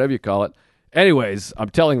evening, whatever you call it. Anyways, I'm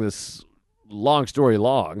telling this long story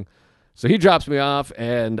long. So he drops me off,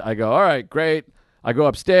 and I go, all right, great. I go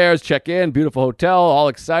upstairs, check in, beautiful hotel, all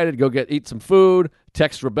excited, go eat some food.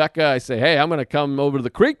 Text Rebecca. I say, hey, I'm going to come over to the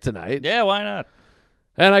creek tonight. Yeah, why not?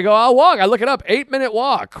 And I go, I'll walk. I look it up, 8-minute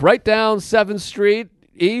walk, right down 7th Street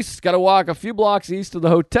east. Got to walk a few blocks east of the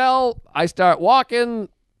hotel. I start walking,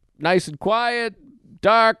 nice and quiet,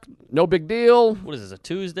 dark, no big deal. What is this, a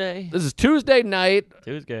Tuesday? This is Tuesday night.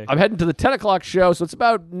 Tuesday. I'm heading to the 10 o'clock show, so it's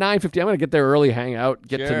about 9:50. I'm going to get there early, hang out,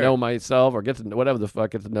 get to Sure. know myself, or get to whatever the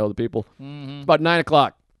fuck, get to know the people. It's about 9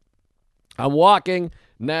 o'clock. I'm walking.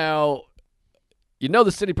 Now, you know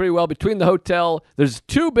the city pretty well. Between the hotel, there's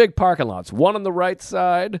 2 big parking lots, one on the right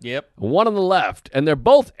side, Yep. one on the left, and they're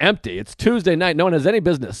both empty. It's Tuesday night. No one has any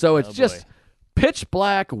business. So it's Oh, just boy. pitch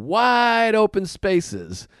black, wide open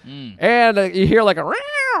spaces. And you hear like a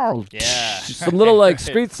Yeah. some little like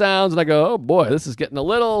street sounds, and I go, oh boy, this is getting a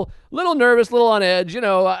little nervous, a little on edge. You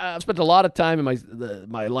know, I've spent a lot of time in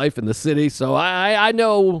my life in the city, so I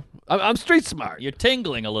know I'm street smart. You're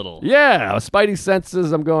tingling a little. Yeah, spidey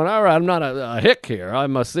senses. I'm going, all right, I'm not a hick here.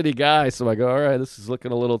 I'm a city guy, so I go, all right, this is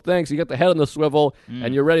looking a little thing. So you got the head on the swivel,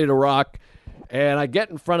 and you're ready to rock. And I get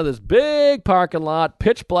in front of this big parking lot,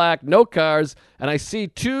 pitch black, no cars, and I see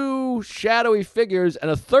 2 shadowy figures and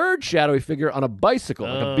a 3rd shadowy figure on a bicycle,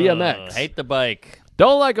 like a BMX. Hate the bike.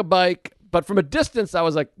 Don't like a bike, but from a distance, I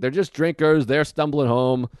was like, they're just drinkers. They're stumbling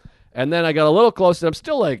home. And then I got a little closer. I'm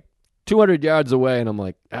still like 200 yards away, and I'm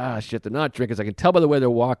like, shit, they're not drinkers. I can tell by the way they're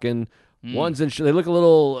walking. One's in, they look a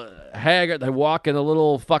little haggard. They're walking a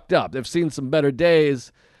little fucked up. They've seen some better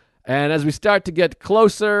days. And as we start to get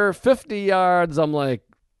closer, 50 yards, I'm like,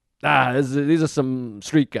 these are some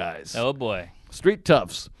street guys. Oh, boy. Street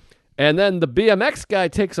toughs. And then the BMX guy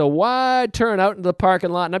takes a wide turn out into the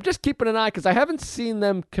parking lot, and I'm just keeping an eye because I haven't seen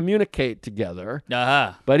them communicate together.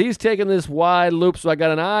 Aha. But he's taking this wide loop, so I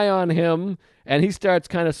got an eye on him, and he starts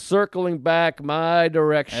kind of circling back my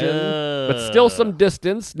direction, but still some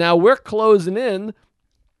distance. Now we're closing in,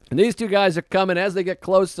 and these 2 guys are coming. As they get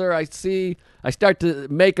closer, I start to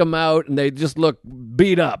make them out, and they just look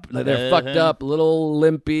beat up. They're fucked up, a little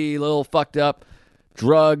limpy, a little fucked up.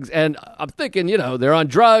 drugs. And I'm thinking, they're on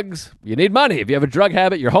drugs. You need money. If you have a drug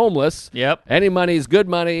habit, you're homeless. Yep. Any money is good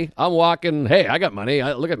money. I'm walking. Hey, I got money.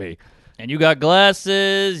 Look at me. And you got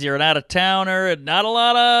glasses. You're an out-of-towner. And not a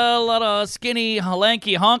lot of skinny,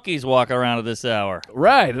 lanky honkies walking around at this hour.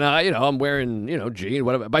 Right. And I'm wearing, jeans,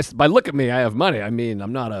 whatever. By look at me, I have money. I mean,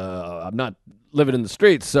 I'm not living in the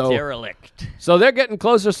streets. So Derelict. So they're getting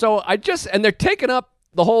closer. So and they're taking up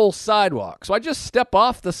the whole sidewalk. So I just step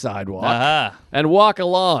off the sidewalk and walk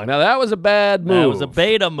along. Now, that was a bad move. That was a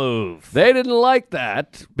beta move. They didn't like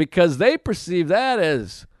that because they perceive that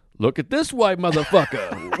as, look at this white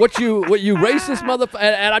motherfucker. what you racist motherfucker?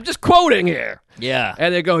 And I'm just quoting here. Yeah.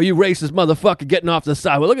 And they go, you racist motherfucker getting off the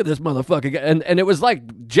sidewalk. Look at this motherfucker. And it was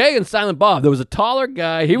like Jay and Silent Bob. There was a taller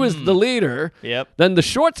guy. He was the leader. Yep. Then the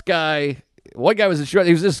shorts guy, one guy was in short.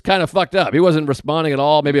 He was just kind of fucked up. He wasn't responding at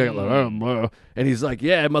all. Maybe and he's like,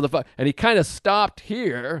 yeah, motherfucker. And he kind of stopped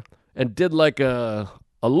here and did like a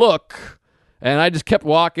look. And I just kept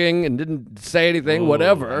walking and didn't say anything,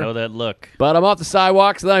 whatever. I know that look. But I'm off the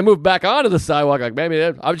sidewalk, so then I moved back onto the sidewalk. Like, maybe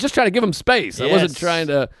I was just trying to give him space. Yes. I wasn't trying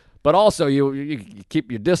to, but also you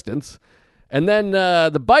keep your distance. And then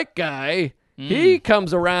the bike guy, he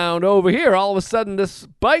comes around over here. All of a sudden, this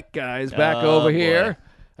bike guy is back over here.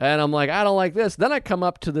 And I'm like, I don't like this. Then I come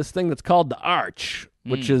up to this thing that's called the Arch,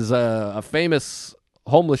 which is a famous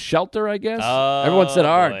homeless shelter, I guess. Everyone said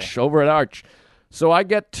Arch, over at Arch. So I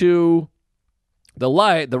get to the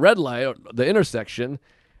red light, the intersection,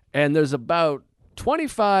 and there's about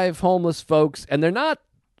 25 homeless folks, and they're not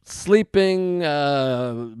sleeping,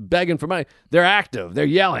 begging for money. They're active. They're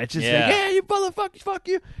yelling. It's just like, yeah, you motherfuckers, fuck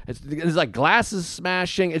you. It's like glasses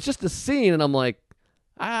smashing. It's just a scene, and I'm like,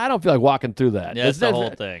 I don't feel like walking through that. Yeah, it's the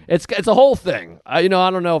whole thing. It's a whole thing. I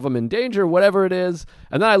don't know if I'm in danger, whatever it is.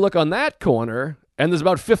 And then I look on that corner, and there's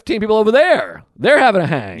about 15 people over there. They're having a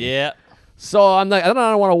hang. Yeah. So I'm like, I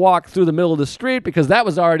don't want to walk through the middle of the street because that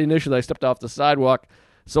was already an issue that I stepped off the sidewalk.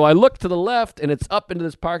 So I look to the left, and it's up into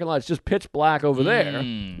this parking lot. It's just pitch black over there.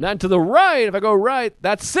 Now to the right, if I go right,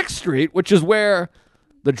 that's 6th Street, which is where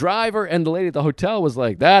the driver and the lady at the hotel was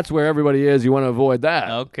like, that's where everybody is. You want to avoid that.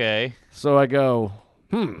 Okay. So I go,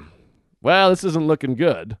 well, this isn't looking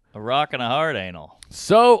good. A rock and a hard anal.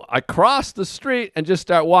 So I cross the street and just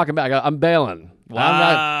start walking back. I'm bailing.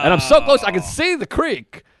 Wow. And I'm so close. I can see the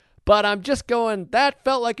creek, but I'm just going, that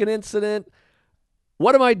felt like an incident.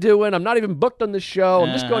 What am I doing? I'm not even booked on the show.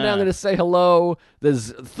 I'm just going down there to say hello.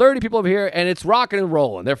 There's 30 people over here, and it's rocking and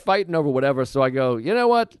rolling. They're fighting over whatever. So I go, you know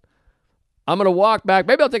what? I'm going to walk back.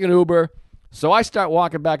 Maybe I'll take an Uber. So I start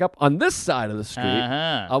walking back up on this side of the street.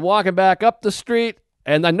 I'm walking back up the street.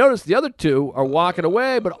 And I noticed the other two are walking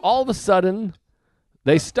away, but all of a sudden,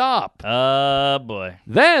 they stop. Oh, boy.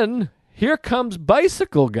 Then, here comes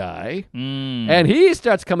Bicycle Guy, and he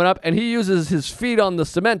starts coming up, and he uses his feet on the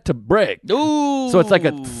cement to brake. Ooh. So it's like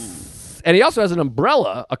a tss, and he also has an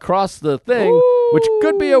umbrella across the thing, which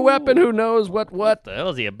could be a weapon, who knows what. The hell,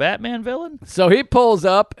 is he a Batman villain? So he pulls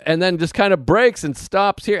up, and then just kind of brakes and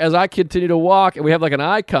stops here as I continue to walk, and we have like an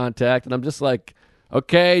eye contact, and I'm just like,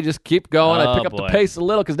 okay, just keep going. I pick up the pace a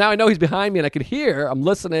little because now I know he's behind me and I can hear. I'm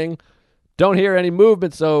listening. Don't hear any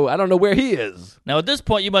movement, so I don't know where he is. Now, at this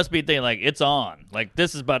point, you must be thinking, like, it's on. Like,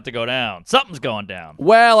 this is about to go down. Something's going down.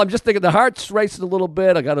 Well, I'm just thinking the heart's racing a little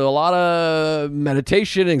bit. I got a lot of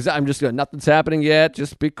meditation. I'm just going, nothing's happening yet.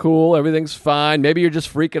 Just be cool. Everything's fine. Maybe you're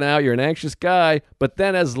just freaking out. You're an anxious guy. But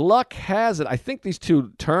then as luck has it, I think these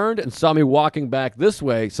two turned and saw me walking back this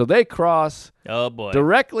way. So they cross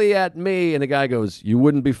directly at me, and the guy goes, you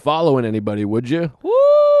wouldn't be following anybody, would you? Woo!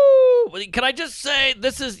 Can I just say,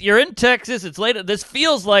 you're in Texas. It's late. This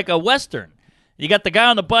feels like a Western. You got the guy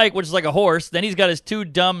on the bike, which is like a horse. Then he's got his two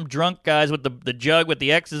dumb drunk guys with the jug with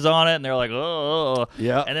the X's on it, and they're like, oh.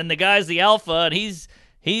 Yeah. And then the guy's the alpha, and he's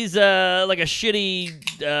like a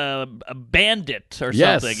shitty a bandit or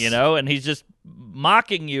something, and he's just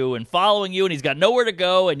mocking you and following you, and he's got nowhere to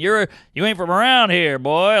go, and you ain't from around here,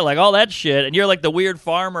 boy, like all that shit, and you're like the weird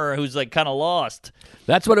farmer who's like kind of lost.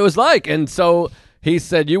 That's what it was like, and so he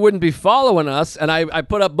said, you wouldn't be following us. And I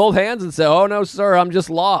put up both hands and said, oh, no, sir, I'm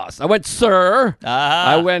just lost. I went, sir.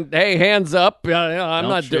 I went, hey, hands up. I'm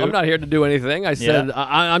not here to do anything. I said,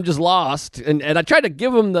 I'm just lost. And I tried to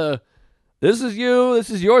give him this is you.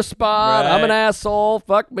 This is your spot. Right. I'm an asshole.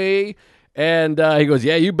 Fuck me. And he goes,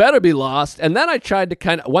 yeah, you better be lost. And then I tried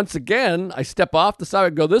to once again, I step off the side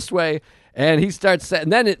and go this way. And he starts saying,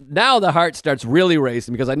 and then now the heart starts really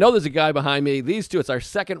racing because I know there's a guy behind me. These two, it's our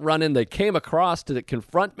second run in. They came across to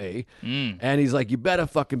confront me. And he's like, you better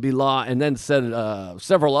fucking be lost. And then said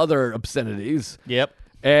several other obscenities. Yep.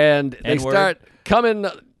 And they N-word. start coming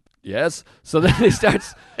Yes. So then he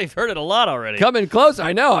starts I've heard it a lot already. coming close.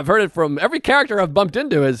 I know. I've heard it from every character I've bumped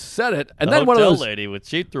into has said it. And the then one of hotel those. lady,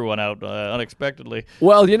 she threw one out unexpectedly.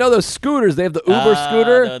 Well, you know those scooters? They have the Uber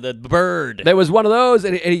scooter. The bird. There was one of those,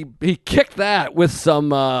 and he kicked that with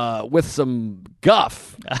some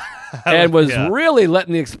guff, and was Yeah. really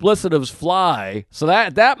letting the explicitives fly. So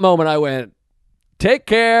at that moment, I went, "Take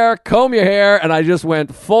care, comb your hair," and I just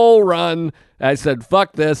went full run. I said,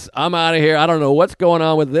 "Fuck this, I'm out of here. I don't know what's going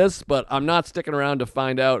on with this, but I'm not sticking around to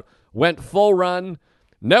find out." Went full run,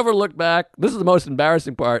 never looked back. This is the most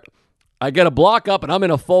embarrassing part. I get a block up and I'm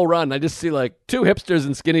in a full run. I just see like two hipsters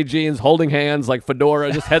in skinny jeans holding hands like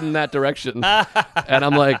fedora, just heading that direction. And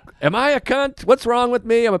I'm like, am I a cunt? What's wrong with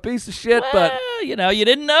me? I'm a piece of shit. But Well, you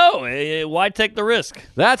didn't know. Why take the risk?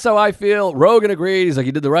 that's how I feel. Rogan agreed. He's like,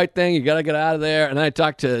 you did the right thing. You got to get out of there. And then I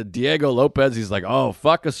talked to Diego Lopez. He's like, oh,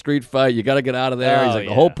 fuck a street fight. You got to get out of there. Oh, He's like, the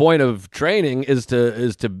yeah. whole point of training is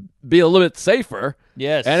to be a little bit safer.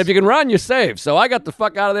 Yes. And if you can run, you're safe. So I got the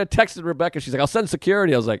fuck out of there, texted Rebecca. She's like, I'll send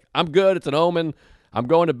security. I was like, I'm good. It's an omen. I'm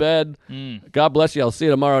going to bed. God bless you. I'll see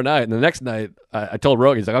you tomorrow night. And the next night, I told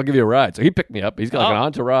Rogan, he's like, I'll give you a ride. So he picked me up. He's got like an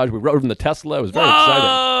entourage. We rode in the Tesla. It was very exciting.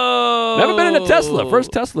 Whoa! Never been in a Tesla.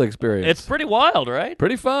 First Tesla experience. It's pretty wild, right?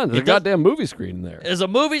 pretty fun. There's a does- goddamn movie screen in there. There's a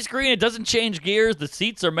movie screen. It doesn't change gears. The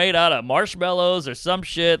seats are made out of marshmallows or some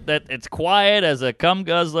shit. That it's quiet as a cum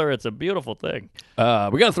guzzler. It's a beautiful thing. We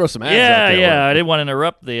got to throw some ads out Yeah, there. yeah. I didn't want to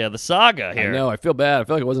interrupt the saga I here. know. I feel bad. I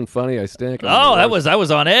feel like it wasn't funny. I stink. Oh, I was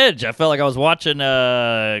on edge. I felt like I was watching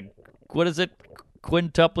what is it?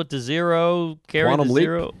 Quintuplet to zero. Carry Quantum the Leap?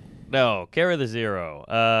 zero. No, carry the zero.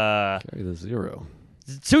 Carry the zero.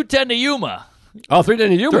 210 to Yuma. Oh,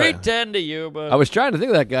 310 to Yuma. 310 to Yuma. I was trying to think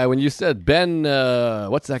of that guy when you said Ben,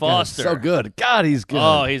 what's that Foster. guy? So good. God, he's good.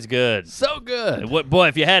 Oh, he's good. so good. Boy,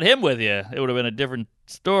 if you had him with you, it would have been a different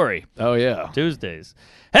story. Oh, yeah. Tuesdays.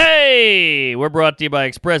 Hey, we're brought to you by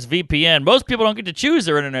ExpressVPN. Most people don't get to choose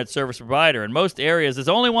their internet service provider. In most areas, there's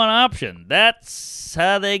only one option. That's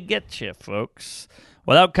how they get you, folks.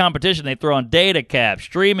 Without competition, they throw on data caps,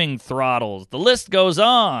 streaming throttles. The list goes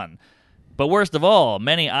on. But worst of all,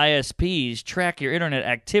 many ISPs track your internet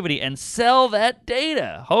activity and sell that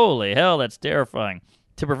data. Holy hell, that's terrifying.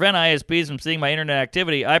 To prevent ISPs from seeing my internet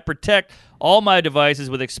activity, I protect all my devices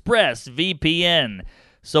with ExpressVPN.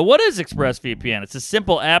 So what is ExpressVPN? It's a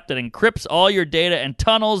simple app that encrypts all your data and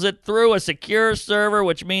tunnels it through a secure server,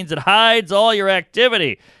 which means it hides all your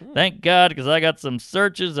activity. Thank God, because I got some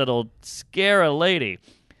searches that'll scare a lady.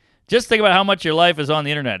 Just think about how much your life is on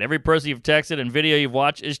the internet. Every person you've texted and video you've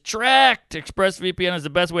watched is tracked. ExpressVPN is the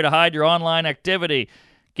best way to hide your online activity.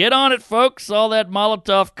 Get on it, folks. All that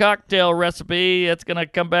Molotov cocktail recipe, that's going to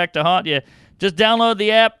come back to haunt you. Just download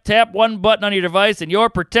the app, tap one button on your device, and you're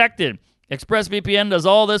protected. ExpressVPN does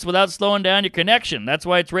all this without slowing down your connection. That's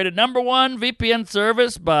why it's rated #1 VPN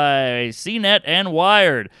service by CNET and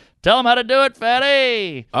Wired. Tell them how to do it,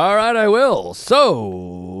 fatty. All right, I will.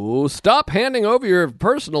 So, stop handing over your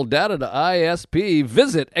personal data to ISP.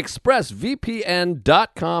 Visit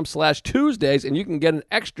expressvpn.com/Tuesdays, and you can get an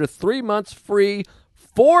extra 3 months free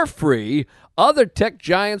for free. Other tech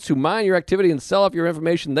giants who mine your activity and sell off your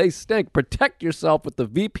information, they stink. Protect yourself with the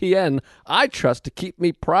VPN I trust to keep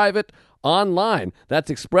me private online.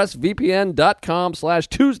 That's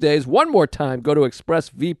expressvpn.com/Tuesdays. One more time, go to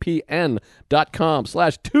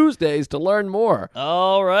expressvpn.com/Tuesdays to learn more.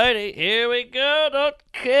 All righty, here we go.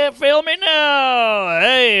 Can't feel me now.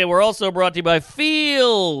 Hey, we're also brought to you by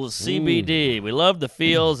Feels CBD. We love the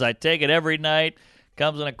Feels. I take it every night.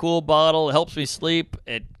 Comes in a cool bottle. It helps me sleep.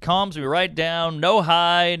 It calms me right down. No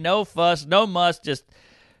high, no fuss, no muss. Just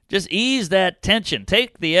ease that tension.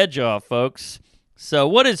 Take the edge off, folks. So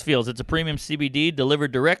what is Feels? It's a premium CBD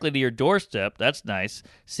delivered directly to your doorstep. That's nice.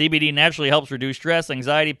 CBD naturally helps reduce stress,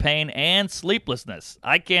 anxiety, pain, and sleeplessness.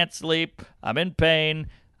 I can't sleep. I'm in pain.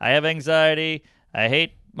 I have anxiety. I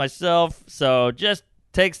hate myself. So just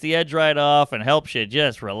takes the edge right off and helps you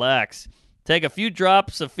just relax. Take a few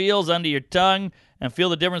drops of Feels under your tongue and feel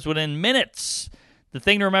the difference within minutes. The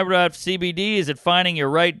thing to remember about CBD is that finding your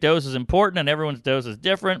right dose is important, and everyone's dose is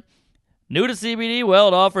different. New to CBD? Well,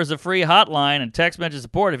 it offers a free hotline and text message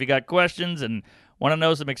support if you got questions and want to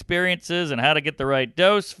know some experiences and how to get the right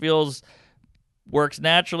dose. Feels works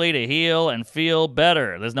naturally to heal and feel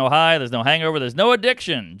better. There's no high, there's no hangover, there's no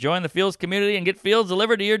addiction. Join the Feels community and get Feels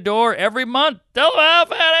delivered to your door every month. Tell them how,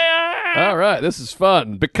 fatty! All right, this is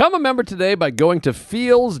fun. Become a member today by going to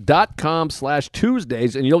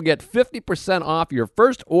feels.com/Tuesdays, and you'll get 50% off your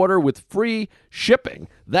first order with free shipping.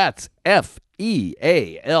 That's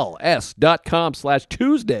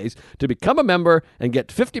feals.com/Tuesdays to become a member and get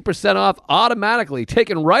 50% off automatically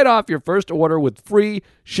taken right off your first order with free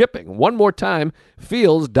shipping. One more time,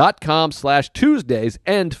 feals.com/Tuesdays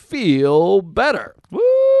and feel better. Woo!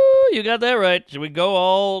 You got that right. Should we go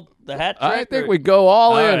all the hat trick? I think we go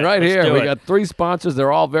all in right, right let's here. do We it. got 3 sponsors.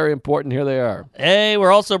 They're all very important. Here they are. Hey,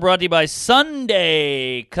 we're also brought to you by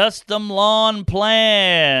Sunday Custom Lawn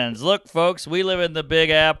Plans. Look, folks, we live in the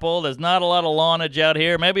Big Apple. There's not a lot of lawnage out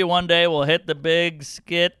here. Maybe one day we'll hit the big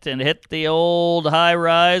skit and hit the old high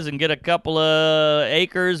rise and get a couple of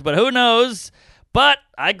acres, but who knows? But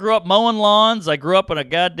I grew up mowing lawns. I grew up in a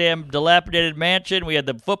goddamn dilapidated mansion. We had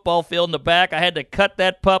the football field in the back. I had to cut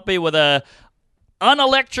that puppy with a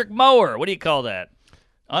unelectric mower. What do you call that?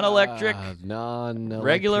 Unelectric? Non-electric.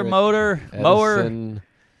 Regular mower? Edison.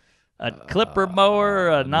 A clipper mower,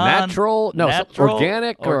 a Natural? No,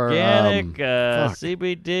 organic or, organic, fuck.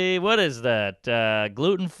 CBD. What is that?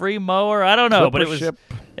 Gluten-free mower? I don't know, but Clippership.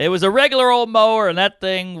 it was a regular old mower, and that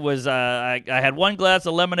thing was. I had 1 glass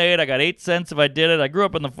of lemonade. I got 8 cents if I did it. I grew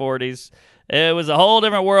up in the 40s. It was a whole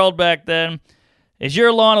different world back then. Is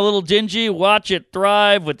your lawn a little dingy? Watch it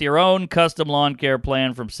thrive with your own custom lawn care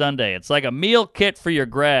plan from Sunday. It's like a meal kit for your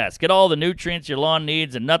grass. Get all the nutrients your lawn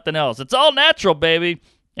needs and nothing else. It's all natural, baby.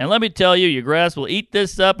 And let me tell you, your grass will eat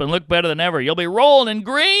this up and look better than ever. You'll be rolling in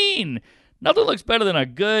green. Nothing looks better than a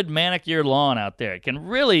good manicured lawn out there. It can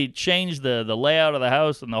really change the layout of the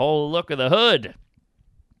house and the whole look of the hood.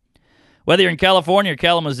 Whether you're in California or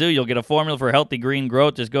Kalamazoo, you'll get a formula for healthy green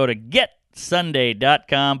growth. Just go to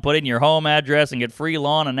getsunday.com, put in your home address, and get free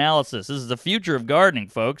lawn analysis. This is the future of gardening,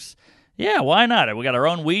 folks. Yeah, why not? We got our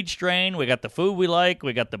own weed strain. We got the food we like.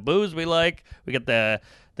 We got the booze we like. We got the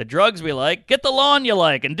drugs we like. Get the lawn you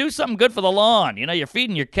like and do something good for the lawn. You know, you're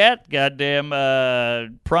feeding your cat goddamn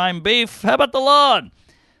prime beef. How about the lawn?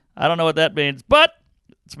 I don't know what that means, but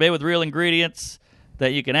it's made with real ingredients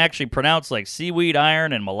that you can actually pronounce, like seaweed,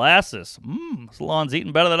 iron, and molasses. This lawn's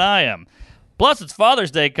eating better than I am. Plus, it's Father's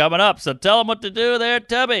Day coming up, so tell them what to do there,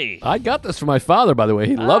 Tubby. I got this from my father, by the way.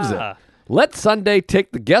 He loves it. Let Sunday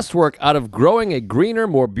take the guesswork out of growing a greener,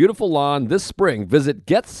 more beautiful lawn this spring. Visit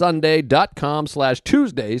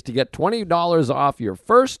getsunday.com/Tuesdays to get $20 off your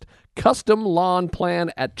first custom lawn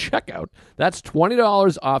plan at checkout. That's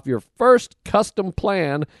 $20 off your first custom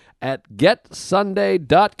plan at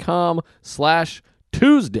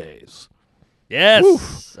getsunday.com/Tuesdays. Yes.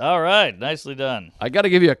 Oof. All right. Nicely done. I got to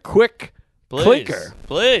give you a quick clinker.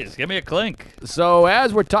 Please, give me a clink. So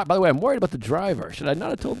as we're talking, by the way, I'm worried about the driver. Should I not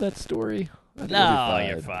have told that story? I think No, it'll be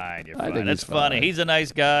you're fine. You're I fine. think That's he's funny. fine. He's a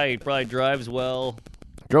nice guy. He probably drives well.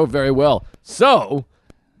 Drove very well. So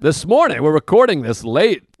this morning, we're recording this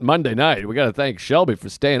late Monday night. We got to thank Shelby for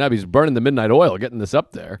staying up. He's burning the midnight oil, getting this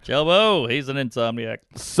up there. Jelbo, he's an insomniac.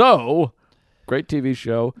 So, great TV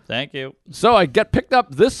show. Thank you. So I get picked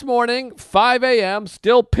up this morning, 5 a.m.,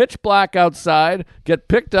 still pitch black outside. Get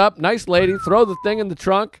picked up, nice lady, throw the thing in the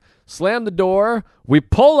trunk, slam the door. We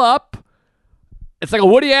pull up. It's like a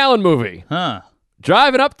Woody Allen movie. Huh.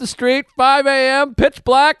 Driving up the street, 5 a.m., pitch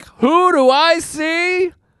black. Who do I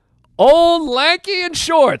see? Old Lanky in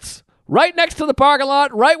shorts. Right next to the parking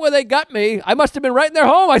lot, right where they got me. I must have been right in their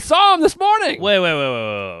home. I saw him this morning. Wait.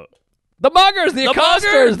 The muggers, the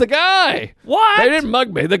accosters, mugger? the guy. What? They didn't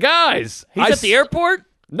mug me. The guys. He's at the airport?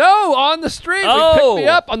 No, on the street. Oh. They picked me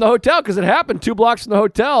up on the hotel because it happened 2 blocks from the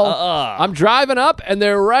hotel. I'm driving up, and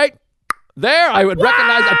they're right there. I would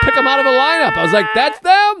recognize. I'd pick them out of a lineup. I was like, that's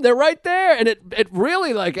them. They're right there. And it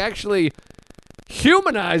really, like, actually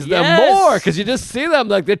humanized them more because you just see them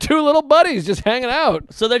like they're 2 little buddies just hanging out.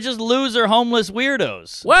 So they're just loser, homeless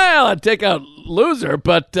weirdos. Well, I'd take out loser,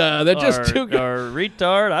 but they're just too good. Or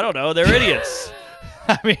retard. I don't know. They're idiots.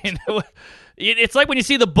 I mean, it's like when you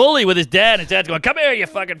see the bully with his dad, and his dad's going, "Come here, you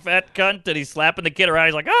fucking fat cunt," and he's slapping the kid around.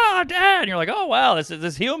 He's like, "Oh, Dad," and you're like, "Oh, wow, this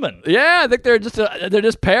is human." Yeah, I think they're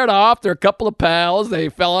just paired off. They're a couple of pals. They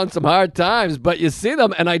fell on some hard times, but you see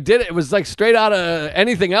them, and I did it. It was like straight out of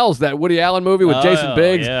anything else. That Woody Allen movie with Jason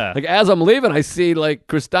Biggs. Yeah. Like as I'm leaving, I see like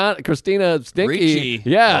Christina Stinky. Ricci.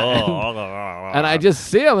 Yeah. And I just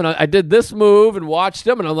see them, and I did this move and watched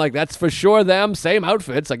them, and I'm like, that's for sure them. Same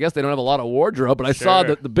outfits. I guess they don't have a lot of wardrobe, but I saw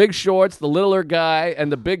the big shorts, the littler guy,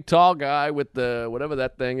 and the big tall guy with the whatever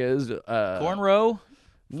that thing is. Cornrow?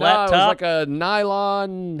 No, Flat it was top? like a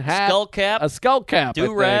nylon hat. Skull cap? A skull cap. I think.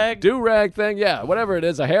 Do-rag? Do-rag thing, yeah. Whatever it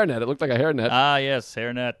is, a hairnet. It looked like a hairnet. Ah, yes,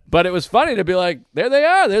 hairnet. But it was funny to be like, there they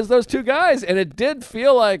are. There's those 2 guys. And it did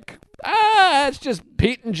feel like, it's just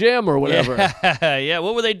Pete and Jim or whatever. Yeah,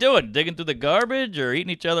 what were they doing? Digging through the garbage or eating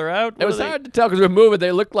each other out? It was hard to tell because we were moving.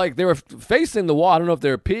 They looked like they were facing the wall. I don't know if they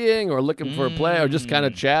were peeing or looking for a play or just kind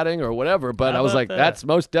of chatting or whatever. But How I was about like, that? that's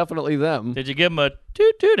most definitely them. Did you give him a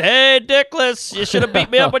toot toot? Hey, Dickless, you should have beat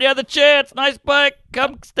me up when you had the chance. Nice bike.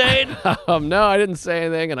 Come, Stain. No, I didn't say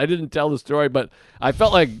anything, and I didn't tell the story. But I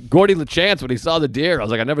felt like Gordy LeChance when he saw the deer. I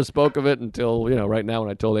was like, I never spoke of it until right now when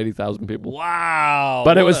I told 80,000 people. Wow.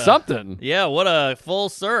 But it what was a- something. Yeah, what a full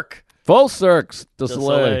circ. Full Cirques de De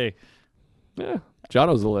Soleil. Soleil. Yeah, John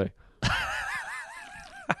O'Soleil.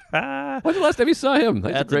 When's the last time you saw him?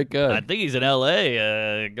 He's a great guy. I think he's in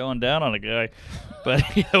L.A. Going down on a guy. But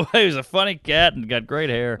he was a funny cat and got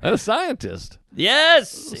great hair. And a scientist.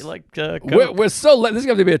 Yes. He liked We're so late. This is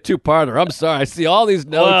going to be a two-parter. I'm sorry. I see all these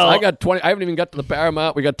notes. Well- I got 20. I haven't even got to the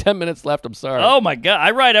Paramount. We got 10 minutes left. I'm sorry. Oh, my God.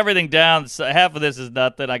 I write everything down. So half of this is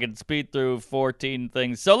nothing. I can speed through 14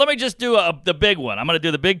 things. So let me just do the big one. I'm going to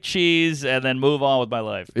do the big cheese and then move on with my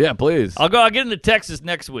life. Yeah, please. I'll get into Texas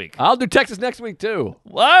next week. I'll do Texas next week, too.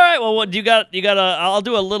 Well, all right. Well, what you got? I'll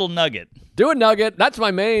do a little nugget. Do a nugget. That's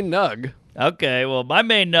my main nug. Okay. Well, my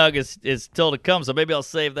main nug is still to come, so maybe I'll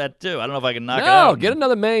save that too. I don't know if I can knock it No, out. get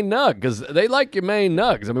another main nug because they like your main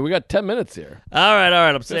nugs. I mean, we got 10 minutes here. All right.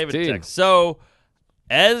 I'm saving 15. Texas. So,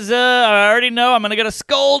 as I already know, I'm going to get a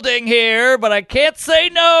scolding here, but I can't say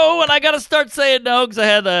no, and I got to start saying no because I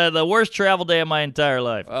had the worst travel day of my entire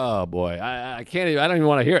life. Oh, boy. I can't even. I don't even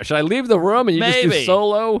want to hear it. Should I leave the room and you just do Maybe.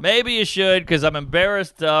 solo? Maybe you should because I'm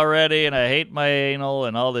embarrassed already, and I hate my anal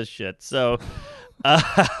and all this shit. So,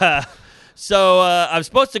 I'm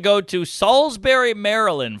supposed to go to Salisbury,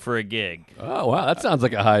 Maryland for a gig. Oh, wow. That sounds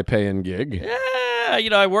like a high-paying gig.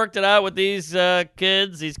 Yeah, I worked it out with these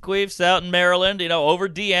kids, these queefs out in Maryland, over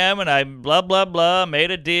DM, and I blah, blah, blah, made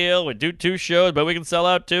a deal. We do 2 shows, but we can sell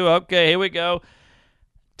out 2. Okay, here we go.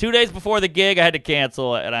 2 days before the gig, I had to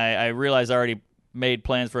cancel, and I realized I already made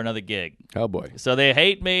plans for another gig. Oh, boy. So they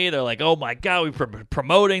hate me. They're like, oh, my God, we're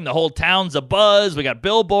promoting. The whole town's abuzz. We got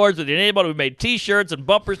billboards with your name on it. We made T-shirts and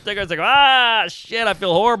bumper stickers. Like, shit, I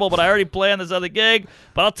feel horrible, but I already planned this other gig.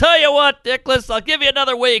 But I'll tell you what, Dickless, I'll give you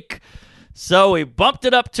another week. So we bumped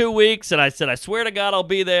it up 2 weeks, and I said, I swear to God I'll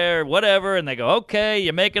be there, whatever. And they go, okay,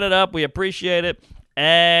 you're making it up. We appreciate it.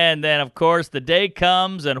 And then, of course, the day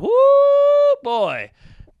comes, and whoo, boy,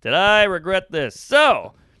 did I regret this.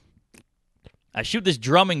 So I shoot this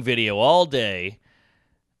drumming video all day.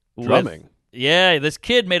 Drumming? Yeah, this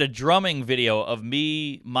kid made a drumming video of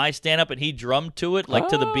my stand-up, and he drummed to it,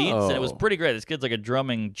 to the beats, and it was Oh. pretty great. This kid's like a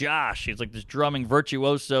drumming Josh. He's like this drumming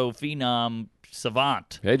virtuoso, phenom,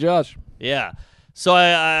 savant. Hey, Josh. Yeah. So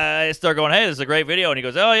I start going, hey, this is a great video. And he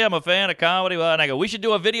goes, oh, yeah, I'm a fan of comedy. And I go, we should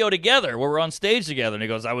do a video together where we're on stage together. And he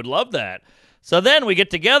goes, I would love that. So then we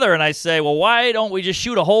get together, and I say, well, why don't we just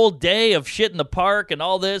shoot a whole day of shit in the park and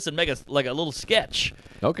all this and make a little sketch?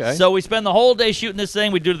 Okay. So we spend the whole day shooting this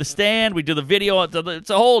thing. We do the stand. We do the video.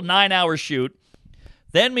 It's a whole 9-hour shoot.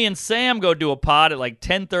 Then me and Sam go do a pod at like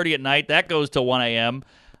 10:30 at night. That goes till 1 a.m.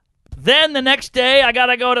 Then the next day, I got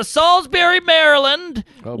to go to Salisbury, Maryland,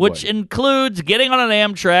 Oh, which boy. includes getting on an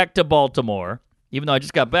Amtrak to Baltimore, even though I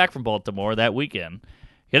just got back from Baltimore that weekend.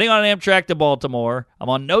 Getting on an Amtrak to Baltimore. I'm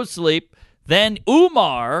on no sleep. Then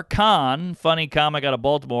Umar Khan, funny comic out of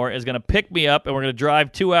Baltimore, is going to pick me up, and we're going to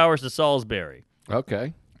drive 2 hours to Salisbury.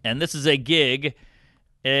 Okay. And this is a gig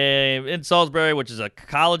in Salisbury, which is a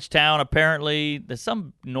college town, apparently. There's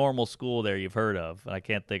some normal school there you've heard of, I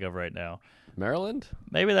can't think of right now. Maryland?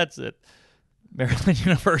 Maybe that's it. Maryland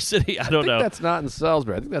University? I don't I think know. that's not in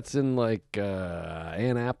Salisbury. I think that's in like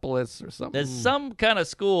Annapolis or something. There's some kind of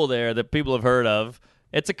school there that people have heard of.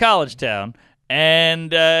 It's a college town,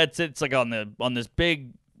 and it's like on this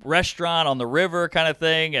big restaurant on the river kind of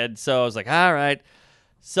thing. And so I was like, all right.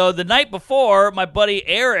 So the night before, my buddy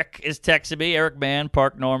Eric is texting me. Eric Mann,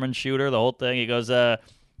 Park Norman shooter, the whole thing. He goes,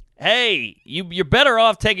 hey, you're better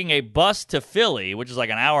off taking a bus to Philly, which is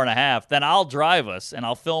like an hour and a half, then I'll drive us, and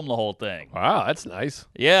I'll film the whole thing. Wow, that's nice.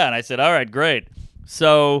 Yeah, and I said, all right, great.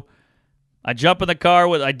 So I jump in the car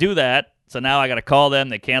I do that. So now I got to call them.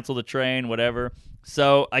 They cancel the train, whatever.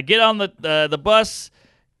 So I get on the bus,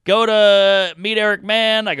 go to meet Eric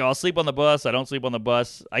Mann. I go, I'll sleep on the bus. I don't sleep on the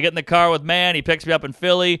bus. I get in the car with Mann. He picks me up in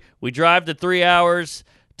Philly. We drive to 3 hours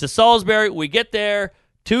to Salisbury. We get there,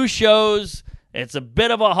 2 shows. It's a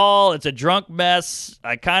bit of a haul. It's a drunk mess.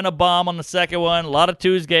 I kind of bomb on the second one. A lot of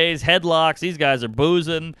Tuesdays, headlocks. These guys are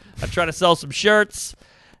boozing. I try to sell some shirts.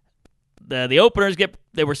 The openers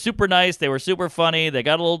they were super nice. They were super funny. They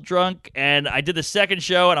got a little drunk. And I did the second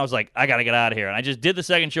show, and I was like, I got to get out of here. And I just did the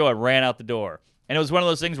second show and ran out the door. And it was one of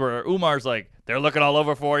those things where Umar's like, they're looking all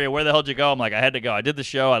over for you. Where the hell did you go? I'm like, I had to go. I did the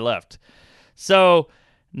show. I left. So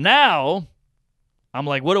now I'm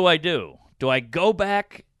like, what do I do? Do I go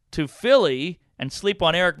back to Philly and sleep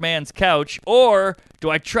on Eric Mann's couch, or do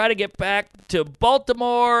I try to get back to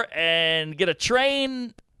Baltimore and get a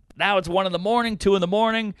train? Now it's 1 in the morning, 2 in the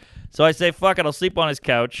morning. So I say, fuck it, I'll sleep on his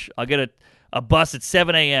couch. I'll get a bus at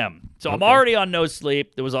 7 a.m. So I'm already on no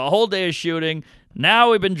sleep. There was a whole day of shooting.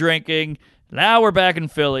 Now we've been drinking. Now we're back in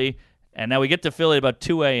Philly. And now we get to Philly at about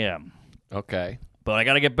 2 a.m. Okay. But I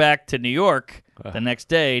got to get back to New York the next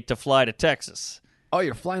day to fly to Texas. Oh,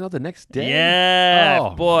 you're flying out the next day? Yeah. Oh,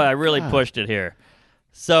 boy, I really God. pushed it here.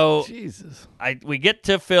 So Jesus. we get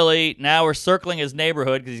to Philly. Now we're circling his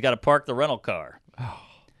neighborhood because he's got to park the rental car.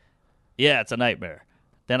 Yeah, it's a nightmare.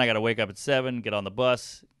 Then I got to wake up at 7, get on the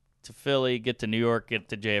bus to Philly, get to New York, get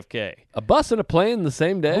to JFK. A bus and a plane the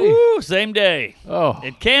same day? Woo, same day. Oh.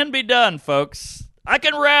 It can be done, folks. I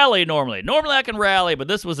can rally normally. Normally I can rally, but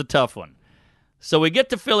this was a tough one. So we get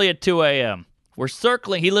to Philly at 2 a.m. We're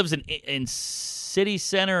circling. He lives in City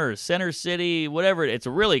Center or Center City, whatever. It's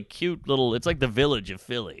a really cute little, it's like the village of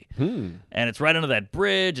Philly. And it's right under that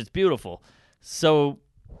bridge. It's beautiful. So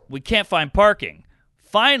we can't find parking.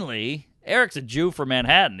 Finally, Eric's a Jew from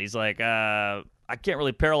Manhattan. He's like, I can't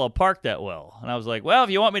really parallel park that well. And I was like, well, if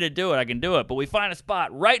you want me to do it, I can do it. But we find a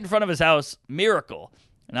spot right in front of his house, miracle.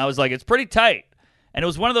 And I was like, it's pretty tight. And it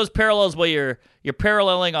was one of those parallels where you're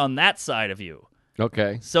paralleling on that side of you.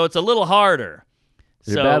 Okay. So it's a little harder.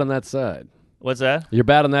 You're bad on that side. What's that? You're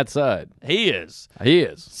bad on that side. He is. He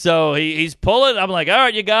is. So he's pulling. I'm like, all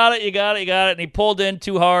right, you got it. And he pulled in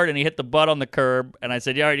too hard, and he hit the butt on the curb. And I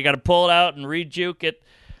said, all right, you got to pull it out and rejuke it.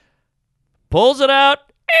 Pulls it out.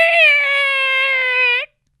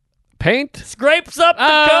 Paint? Scrapes up the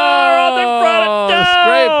car on the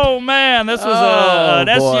front. Oh, man. This was an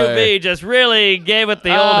SUV. Just really gave it the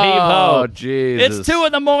old heave-ho. Oh, Jesus. It's 2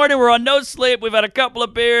 in the morning. We're on no sleep. We've had a couple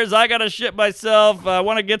of beers. I got to shit myself. I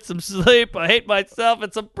want to get some sleep. I hate myself.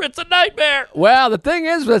 It's a nightmare. Well, the thing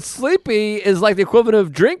is that sleepy is like the equivalent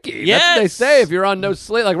of drinky. That's what they Yes. say if you're on no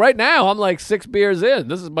sleep. Like right now, I'm like 6 beers in.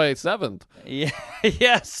 This is my 7th. Yeah,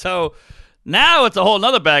 yeah. So now it's a whole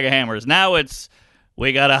nother bag of hammers. Now it's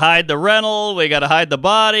we got to hide the rental, we got to hide the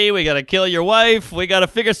body, we got to kill your wife, we got to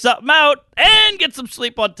figure something out and get some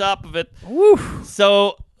sleep on top of it. Woo.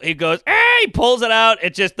 So he goes, he pulls it out.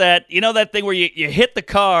 It's just that, you know that thing where you hit the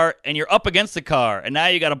car and you're up against the car and now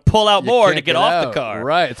you got to pull out more to Can't get off out. the car.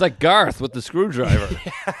 Right. It's like Garth with the screwdriver.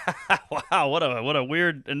 Wow, what a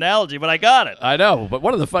weird analogy, but I got it. I know, but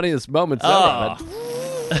one of the funniest moments Oh.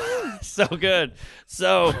 ever. So good.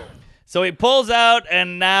 So he pulls out,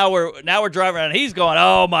 and now we're driving around. And he's going,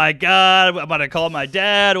 "Oh my God, I'm gonna call my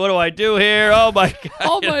dad. What do I do here? Oh my God,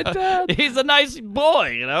 Oh, You my know? dad. He's a nice boy,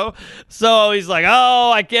 you know. So he's like,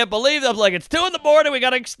 "Oh, I can't believe it." I'm like, "It's 2 in the morning. We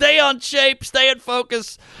gotta stay on shape, stay in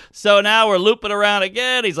focus." So now we're looping around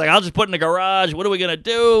again. He's like, "I'll just put it in the garage. What are we gonna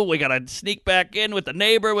do? We gotta sneak back in with the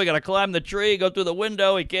neighbor. We gotta climb the tree, go through the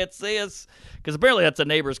window. He can't see us because apparently that's a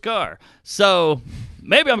neighbor's car." So.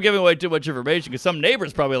 Maybe I'm giving away too much information because some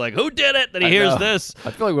neighbor's probably like, who did it? That he I hears know. this. I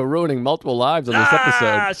feel like we're ruining multiple lives on this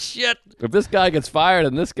episode. Shit. If this guy gets fired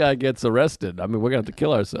and this guy gets arrested, I mean, we're going to have to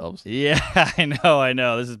kill ourselves. Yeah, I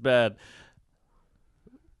know. This is bad.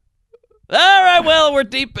 All right, well, we're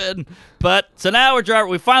deep in. But so now we're driving.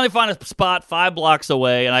 We finally find a spot 5 blocks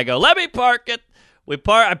away, and I go, let me park it.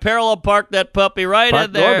 I parallel park that puppy right Park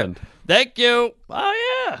in there. Norman. Thank you.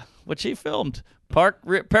 Oh, yeah, which he filmed.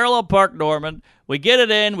 Parallel park Norman. We get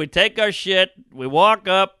it in. We take our shit. We walk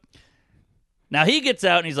up. Now he gets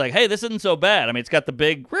out and he's like, "Hey, this isn't so bad. I mean, it's got the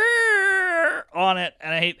big on it,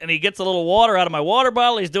 and he gets a little water out of my water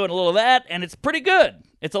bottle. He's doing a little of that, and it's pretty good.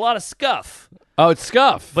 It's a lot of scuff, Oh, it's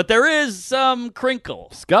scuff. but there is some crinkle.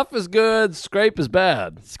 Scuff is good. Scrape is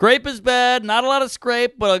bad. Scrape is bad. Not a lot of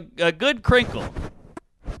scrape, but a good crinkle.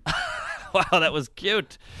 Wow, that was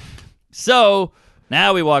cute. So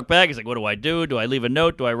now we walk back. He's like, what do I do? Do I leave a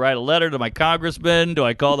note? Do I write a letter to my congressman? Do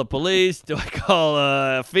I call the police? Do I call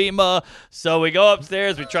FEMA? So we go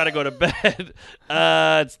upstairs. We try to go to bed.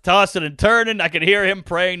 It's tossing and turning. I can hear him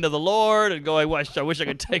praying to the Lord and going, I wish I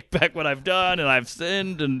could take back what I've done, and I've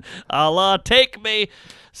sinned, and Allah, take me.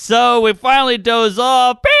 So we finally doze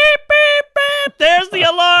off. Beep, beep, beep. There's the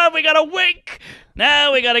alarm. We got to wink.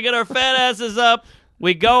 Now we got to get our fat asses up.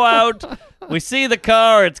 We go out. We see the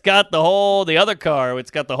car. It's got the other car. It's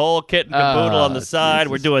got the whole kit and caboodle on the side.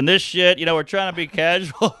 Jesus. We're doing this shit. You know, we're trying to be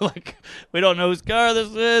casual. Like, we don't know whose car this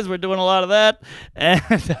is. We're doing a lot of that. And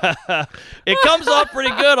it comes off pretty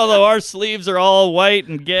good, although our sleeves are all white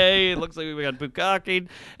and gay. It looks like we got bukkakied.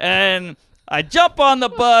 And I jump on the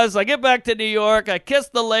bus. I get back to New York. I kiss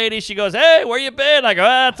the lady. She goes, "Hey, where you been?" I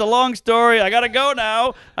go, "It's a long story. I got to go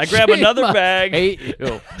now." I grab She another must bag. hate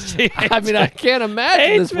you. She I mean, I can't imagine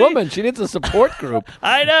hates this me. woman. She needs a support group.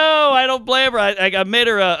 I know. I don't blame her. I made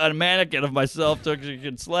her a mannequin of myself so she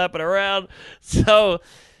could slap it around. So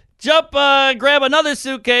grab another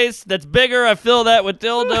suitcase that's bigger. I fill that with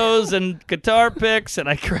dildos and guitar picks, and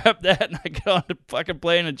I grab that, and I get on the fucking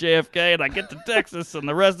plane to JFK, and I get to Texas, and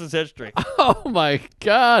the rest is history. Oh my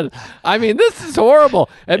God! I mean, this is horrible.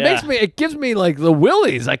 Yeah. It gives me like the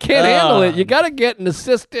willies. I can't handle it. You got to get an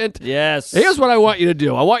assistant. Yes. Here's what I want you to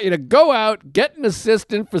do. I want you to go out, get an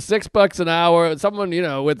assistant for $6 an hour, someone,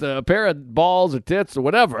 with a pair of balls or tits or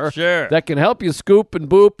whatever. Sure. That can help you scoop and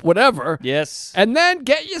boop, whatever. Yes. And then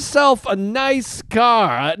get yourself a nice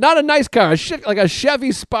car. Not a nice car, like a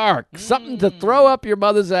Chevy Spark. Something to throw up your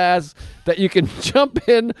mother's ass that you can jump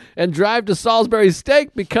in and drive to Salisbury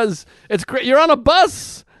Steak because it's great. You're on a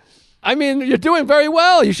bus. I mean, you're doing very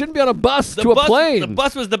well. You shouldn't be on a bus to a plane. The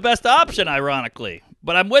bus was the best option, ironically.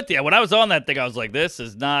 But I'm with you. When I was on that thing, I was like, this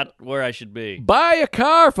is not where I should be. Buy a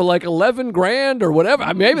car for like $11,000 or whatever. I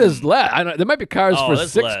mean, maybe there's less. I don't, there might be cars for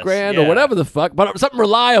there's $6,000 less, or yeah. whatever the fuck, but something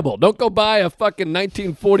reliable. Don't go buy a fucking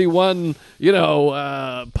 1941,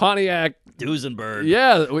 Pontiac. Duesenberg.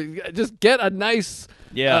 Yeah, just get a nice,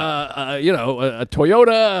 Yeah. a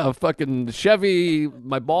Toyota, a fucking Chevy,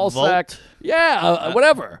 my ball Volt? sack. Yeah,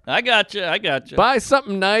 whatever. I got you. Buy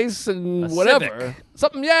something nice and A whatever. Civic.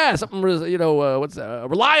 Something, what's that?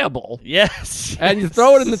 Reliable. Yes. And you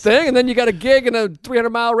throw it in the thing, and then you got a gig in a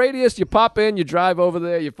 300-mile radius. You pop in, you drive over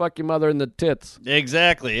there, you fuck your mother in the tits.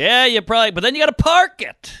 Exactly. Yeah, but then you got to park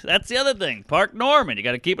it. That's the other thing. Park Norman. You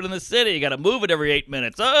got to keep it in the city. You got to move it every 8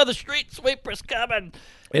 minutes. Oh, the street sweeper's coming.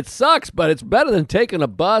 It sucks, but it's better than taking a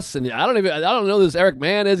bus. And I don't know who this Eric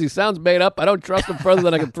Mann is. He sounds made up. I don't trust him further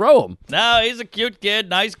than I can throw him. No, he's a cute kid,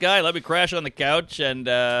 nice guy. Let me crash on the couch, and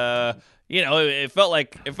it felt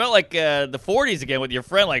like the 40s again with your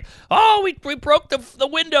friend. Like, oh, we broke the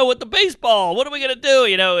window with the baseball. What are we gonna do?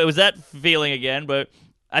 It was that feeling again. But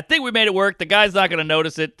I think we made it work. The guy's not gonna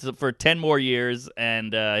notice it for 10 more years,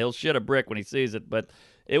 and he'll shit a brick when he sees it. But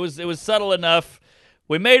it was subtle enough.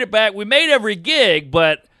 We made it back. We made every gig,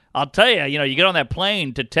 but I'll tell you, you get on that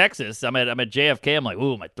plane to Texas. I'm at JFK. I'm like,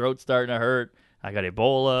 ooh, my throat's starting to hurt. I got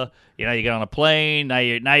Ebola. You get on a plane. Now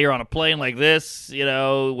you're on a plane like this,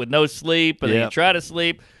 with no sleep, and then you try to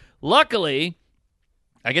sleep. Luckily,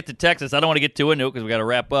 I get to Texas. I don't want to get too into it because we got to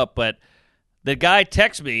wrap up, but the guy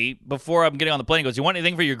texts me before I'm getting on the plane. He goes, "You want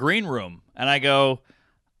anything for your green room?" And I go,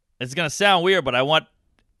 "It's going to sound weird, but I want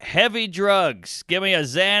heavy drugs. Give me a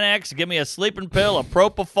Xanax, give me a sleeping pill, a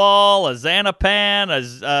Propofol, a Xanapan,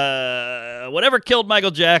 whatever killed Michael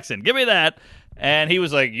Jackson. Give me that." And he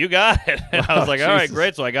was like, "You got it." And I was like, "All right, Jesus.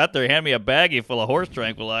 great." So I got there, he handed me a baggie full of horse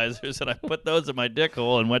tranquilizers, and I put those in my dick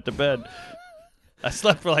hole and went to bed. I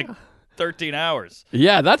slept for like 13 hours.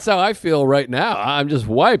 Yeah, that's how I feel right now. I'm just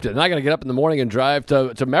wiped, and I got to get up in the morning and drive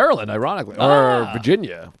to Maryland, ironically, or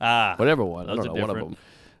Virginia, whatever one. I those don't are know, one of different. them.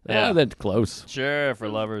 Yeah. Yeah, they're close. Sure, for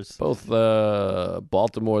lovers. Both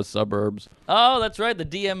Baltimore suburbs, Oh, that's right, the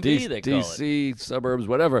DMV, they call it. DC suburbs,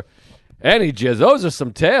 whatever. Any jizz, those are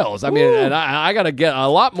some tales. I mean, and I got to get a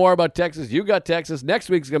lot more about Texas. You got Texas.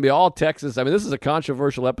 Next week's going to be all Texas. I mean, this is a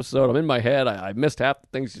controversial episode. I'm in my head. I missed half the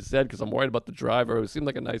things you said because I'm worried about the driver, who seemed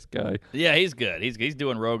like a nice guy. Yeah, he's good. He's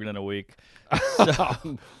doing Rogan in a week.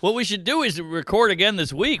 So, what we should do is record again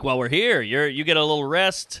this week while we're here. You get a little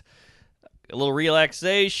rest, a little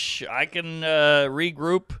relaxation. I can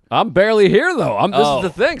regroup. I'm barely here, though. This Oh. is the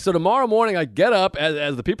thing. So tomorrow morning, I get up,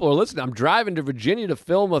 as the people are listening, I'm driving to Virginia to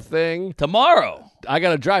film a thing. Tomorrow. I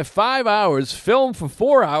got to drive 5 hours, film for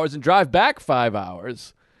 4 hours, and drive back 5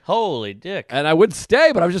 hours. Holy dick. And I would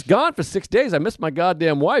stay, but I was just gone for 6 days. I missed my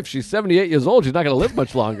goddamn wife. She's 78 years old. She's not going to live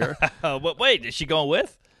much longer. But wait, is she going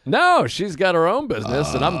with? No, she's got her own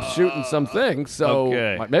business, and I'm shooting something, so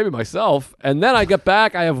Okay. maybe myself. And then I get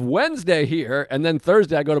back. I have Wednesday here, and then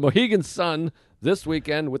Thursday I go to Mohegan Sun this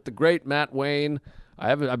weekend with the great Matt Wayne.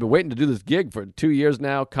 I've been waiting to do this gig for 2 years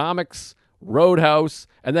now. Comics, Roadhouse,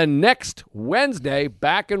 and then next Wednesday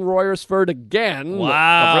back in Royersford again. Wow.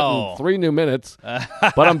 I've written 3 new minutes,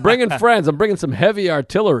 but I'm bringing friends. I'm bringing some heavy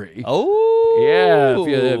artillery. Oh. Yeah,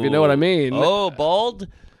 if you know what I mean. Oh, bald?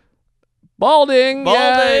 Balding.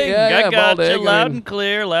 Balding. Yeah, I got balding. you. Loud I mean, and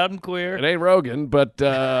clear, loud and queer. it ain't Rogan, but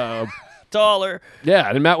Taller. yeah,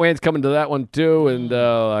 and Matt Wayne's coming to that one too, and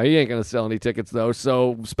he ain't gonna sell any tickets though.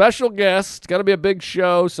 So special guest, it's gonna be a big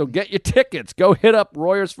show. So get your tickets. Go hit up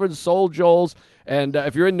Royersford, Soul Joel's, and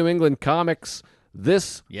if you're in New England comics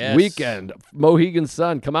this Yes. weekend, Mohegan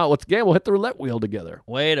Sun, come out. Let's gamble. Hit the roulette wheel together.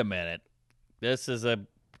 Wait a minute. This is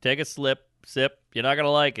take a sip. You're not going to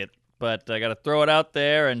like it, but I got to throw it out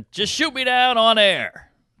there and just shoot me down on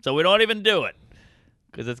air so we don't even do it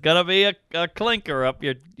because it's going to be a clinker up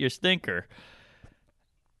your stinker.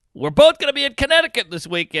 We're both going to be in Connecticut this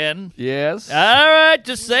weekend. Yes. All right,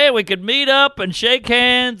 just saying we could meet up and shake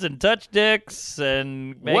hands and touch dicks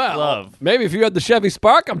and make love. Maybe if you had the Chevy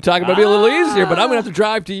Spark I'm talking about, it'd be a little easier, but I'm going to have to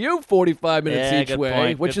drive to you 45 minutes each way,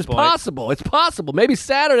 point, which is point. possible. It's possible. Maybe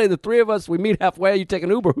Saturday, the three of us, we meet halfway. You take an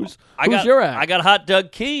Uber. Who's your act? I got Hot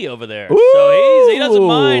Doug Key over there. Ooh. So he doesn't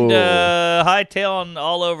mind hightailing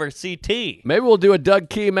all over CT. Maybe we'll do a Doug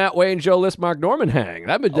Key, Matt Wayne, Joe List, Mark Norman hang.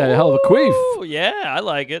 That'd be a hell of a queef. Oh, yeah, I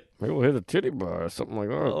like it. Maybe we'll hit a titty bar or something like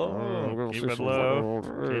that. Oh, keep it low.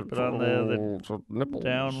 Keep it on the nipple.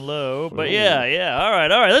 down low. But yeah. All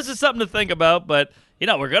right. This is something to think about, but,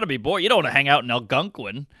 we're going to be bored. You don't want to hang out in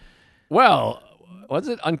Algonquin. Well, what's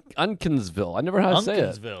it? Unkinsville. I never know how to say it.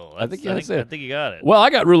 Unkinsville. I think you got it. it. Well, I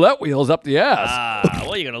got roulette wheels up the ass.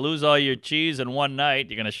 Well, you're going to lose all your cheese in one night.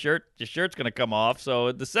 Your shirt's going to come off.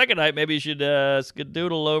 So the second night, maybe you should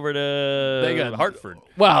skedoodle over to Hartford.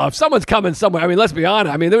 Well, if someone's coming somewhere, let's be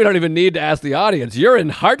honest. We don't even need to ask the audience. You're in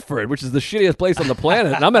Hartford, which is the shittiest place on the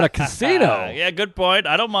planet, and I'm at a casino. Yeah, good point.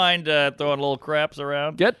 I don't mind throwing little craps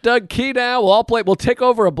around. Get Doug Key down. We'll all play. We'll take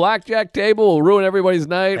over a blackjack table. We'll ruin everybody's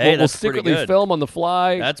night. Hey, we'll secretly film on the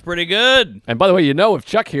fly. That's pretty good. And by the way, if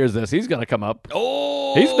Chuck hears this, he's going to come up.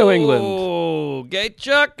 Oh, he's New England. Oh, gay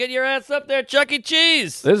Chuck, get your ass up there, Chuck E.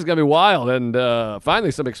 Cheese. This is going to be wild. And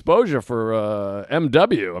finally, some exposure for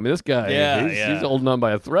MW. This guy, he's holding on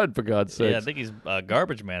by a thread, for God's sake. Yeah, I think he's a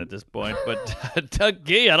garbage man at this point. But Doug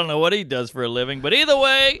Key, I don't know what he does for a living. But either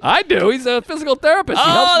way. I do. He's a physical therapist. He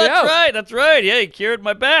helps me out. That's right. Yeah, he cured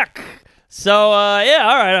my back. So, all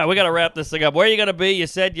right. We got to wrap this thing up. Where are you going to be? You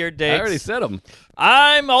said your dates. I already said them.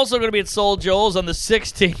 I'm also going to be at Soul Joel's on the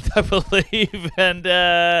 16th, I believe.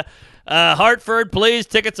 And Hartford, please.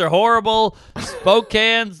 Tickets are horrible.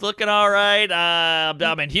 Spokane's looking all right.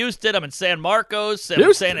 I'm in Houston. I'm in San Marcos. I'm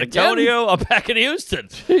in San Antonio. Again? I'm back in Houston.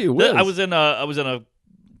 Gee whiz. I was in a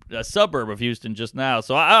suburb of Houston just now.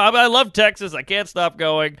 So I love Texas. I can't stop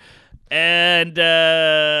going. And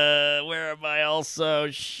where am I also?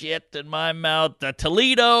 Shit in my mouth.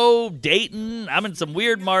 Toledo, Dayton. I'm in some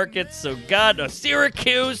weird markets. So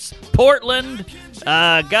Syracuse, Portland.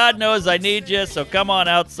 God knows I need you. So come on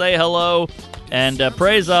out, say hello, and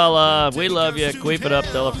praise Allah. We love you. Queep it up.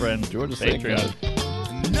 Tell a friend. Georgia Patreon.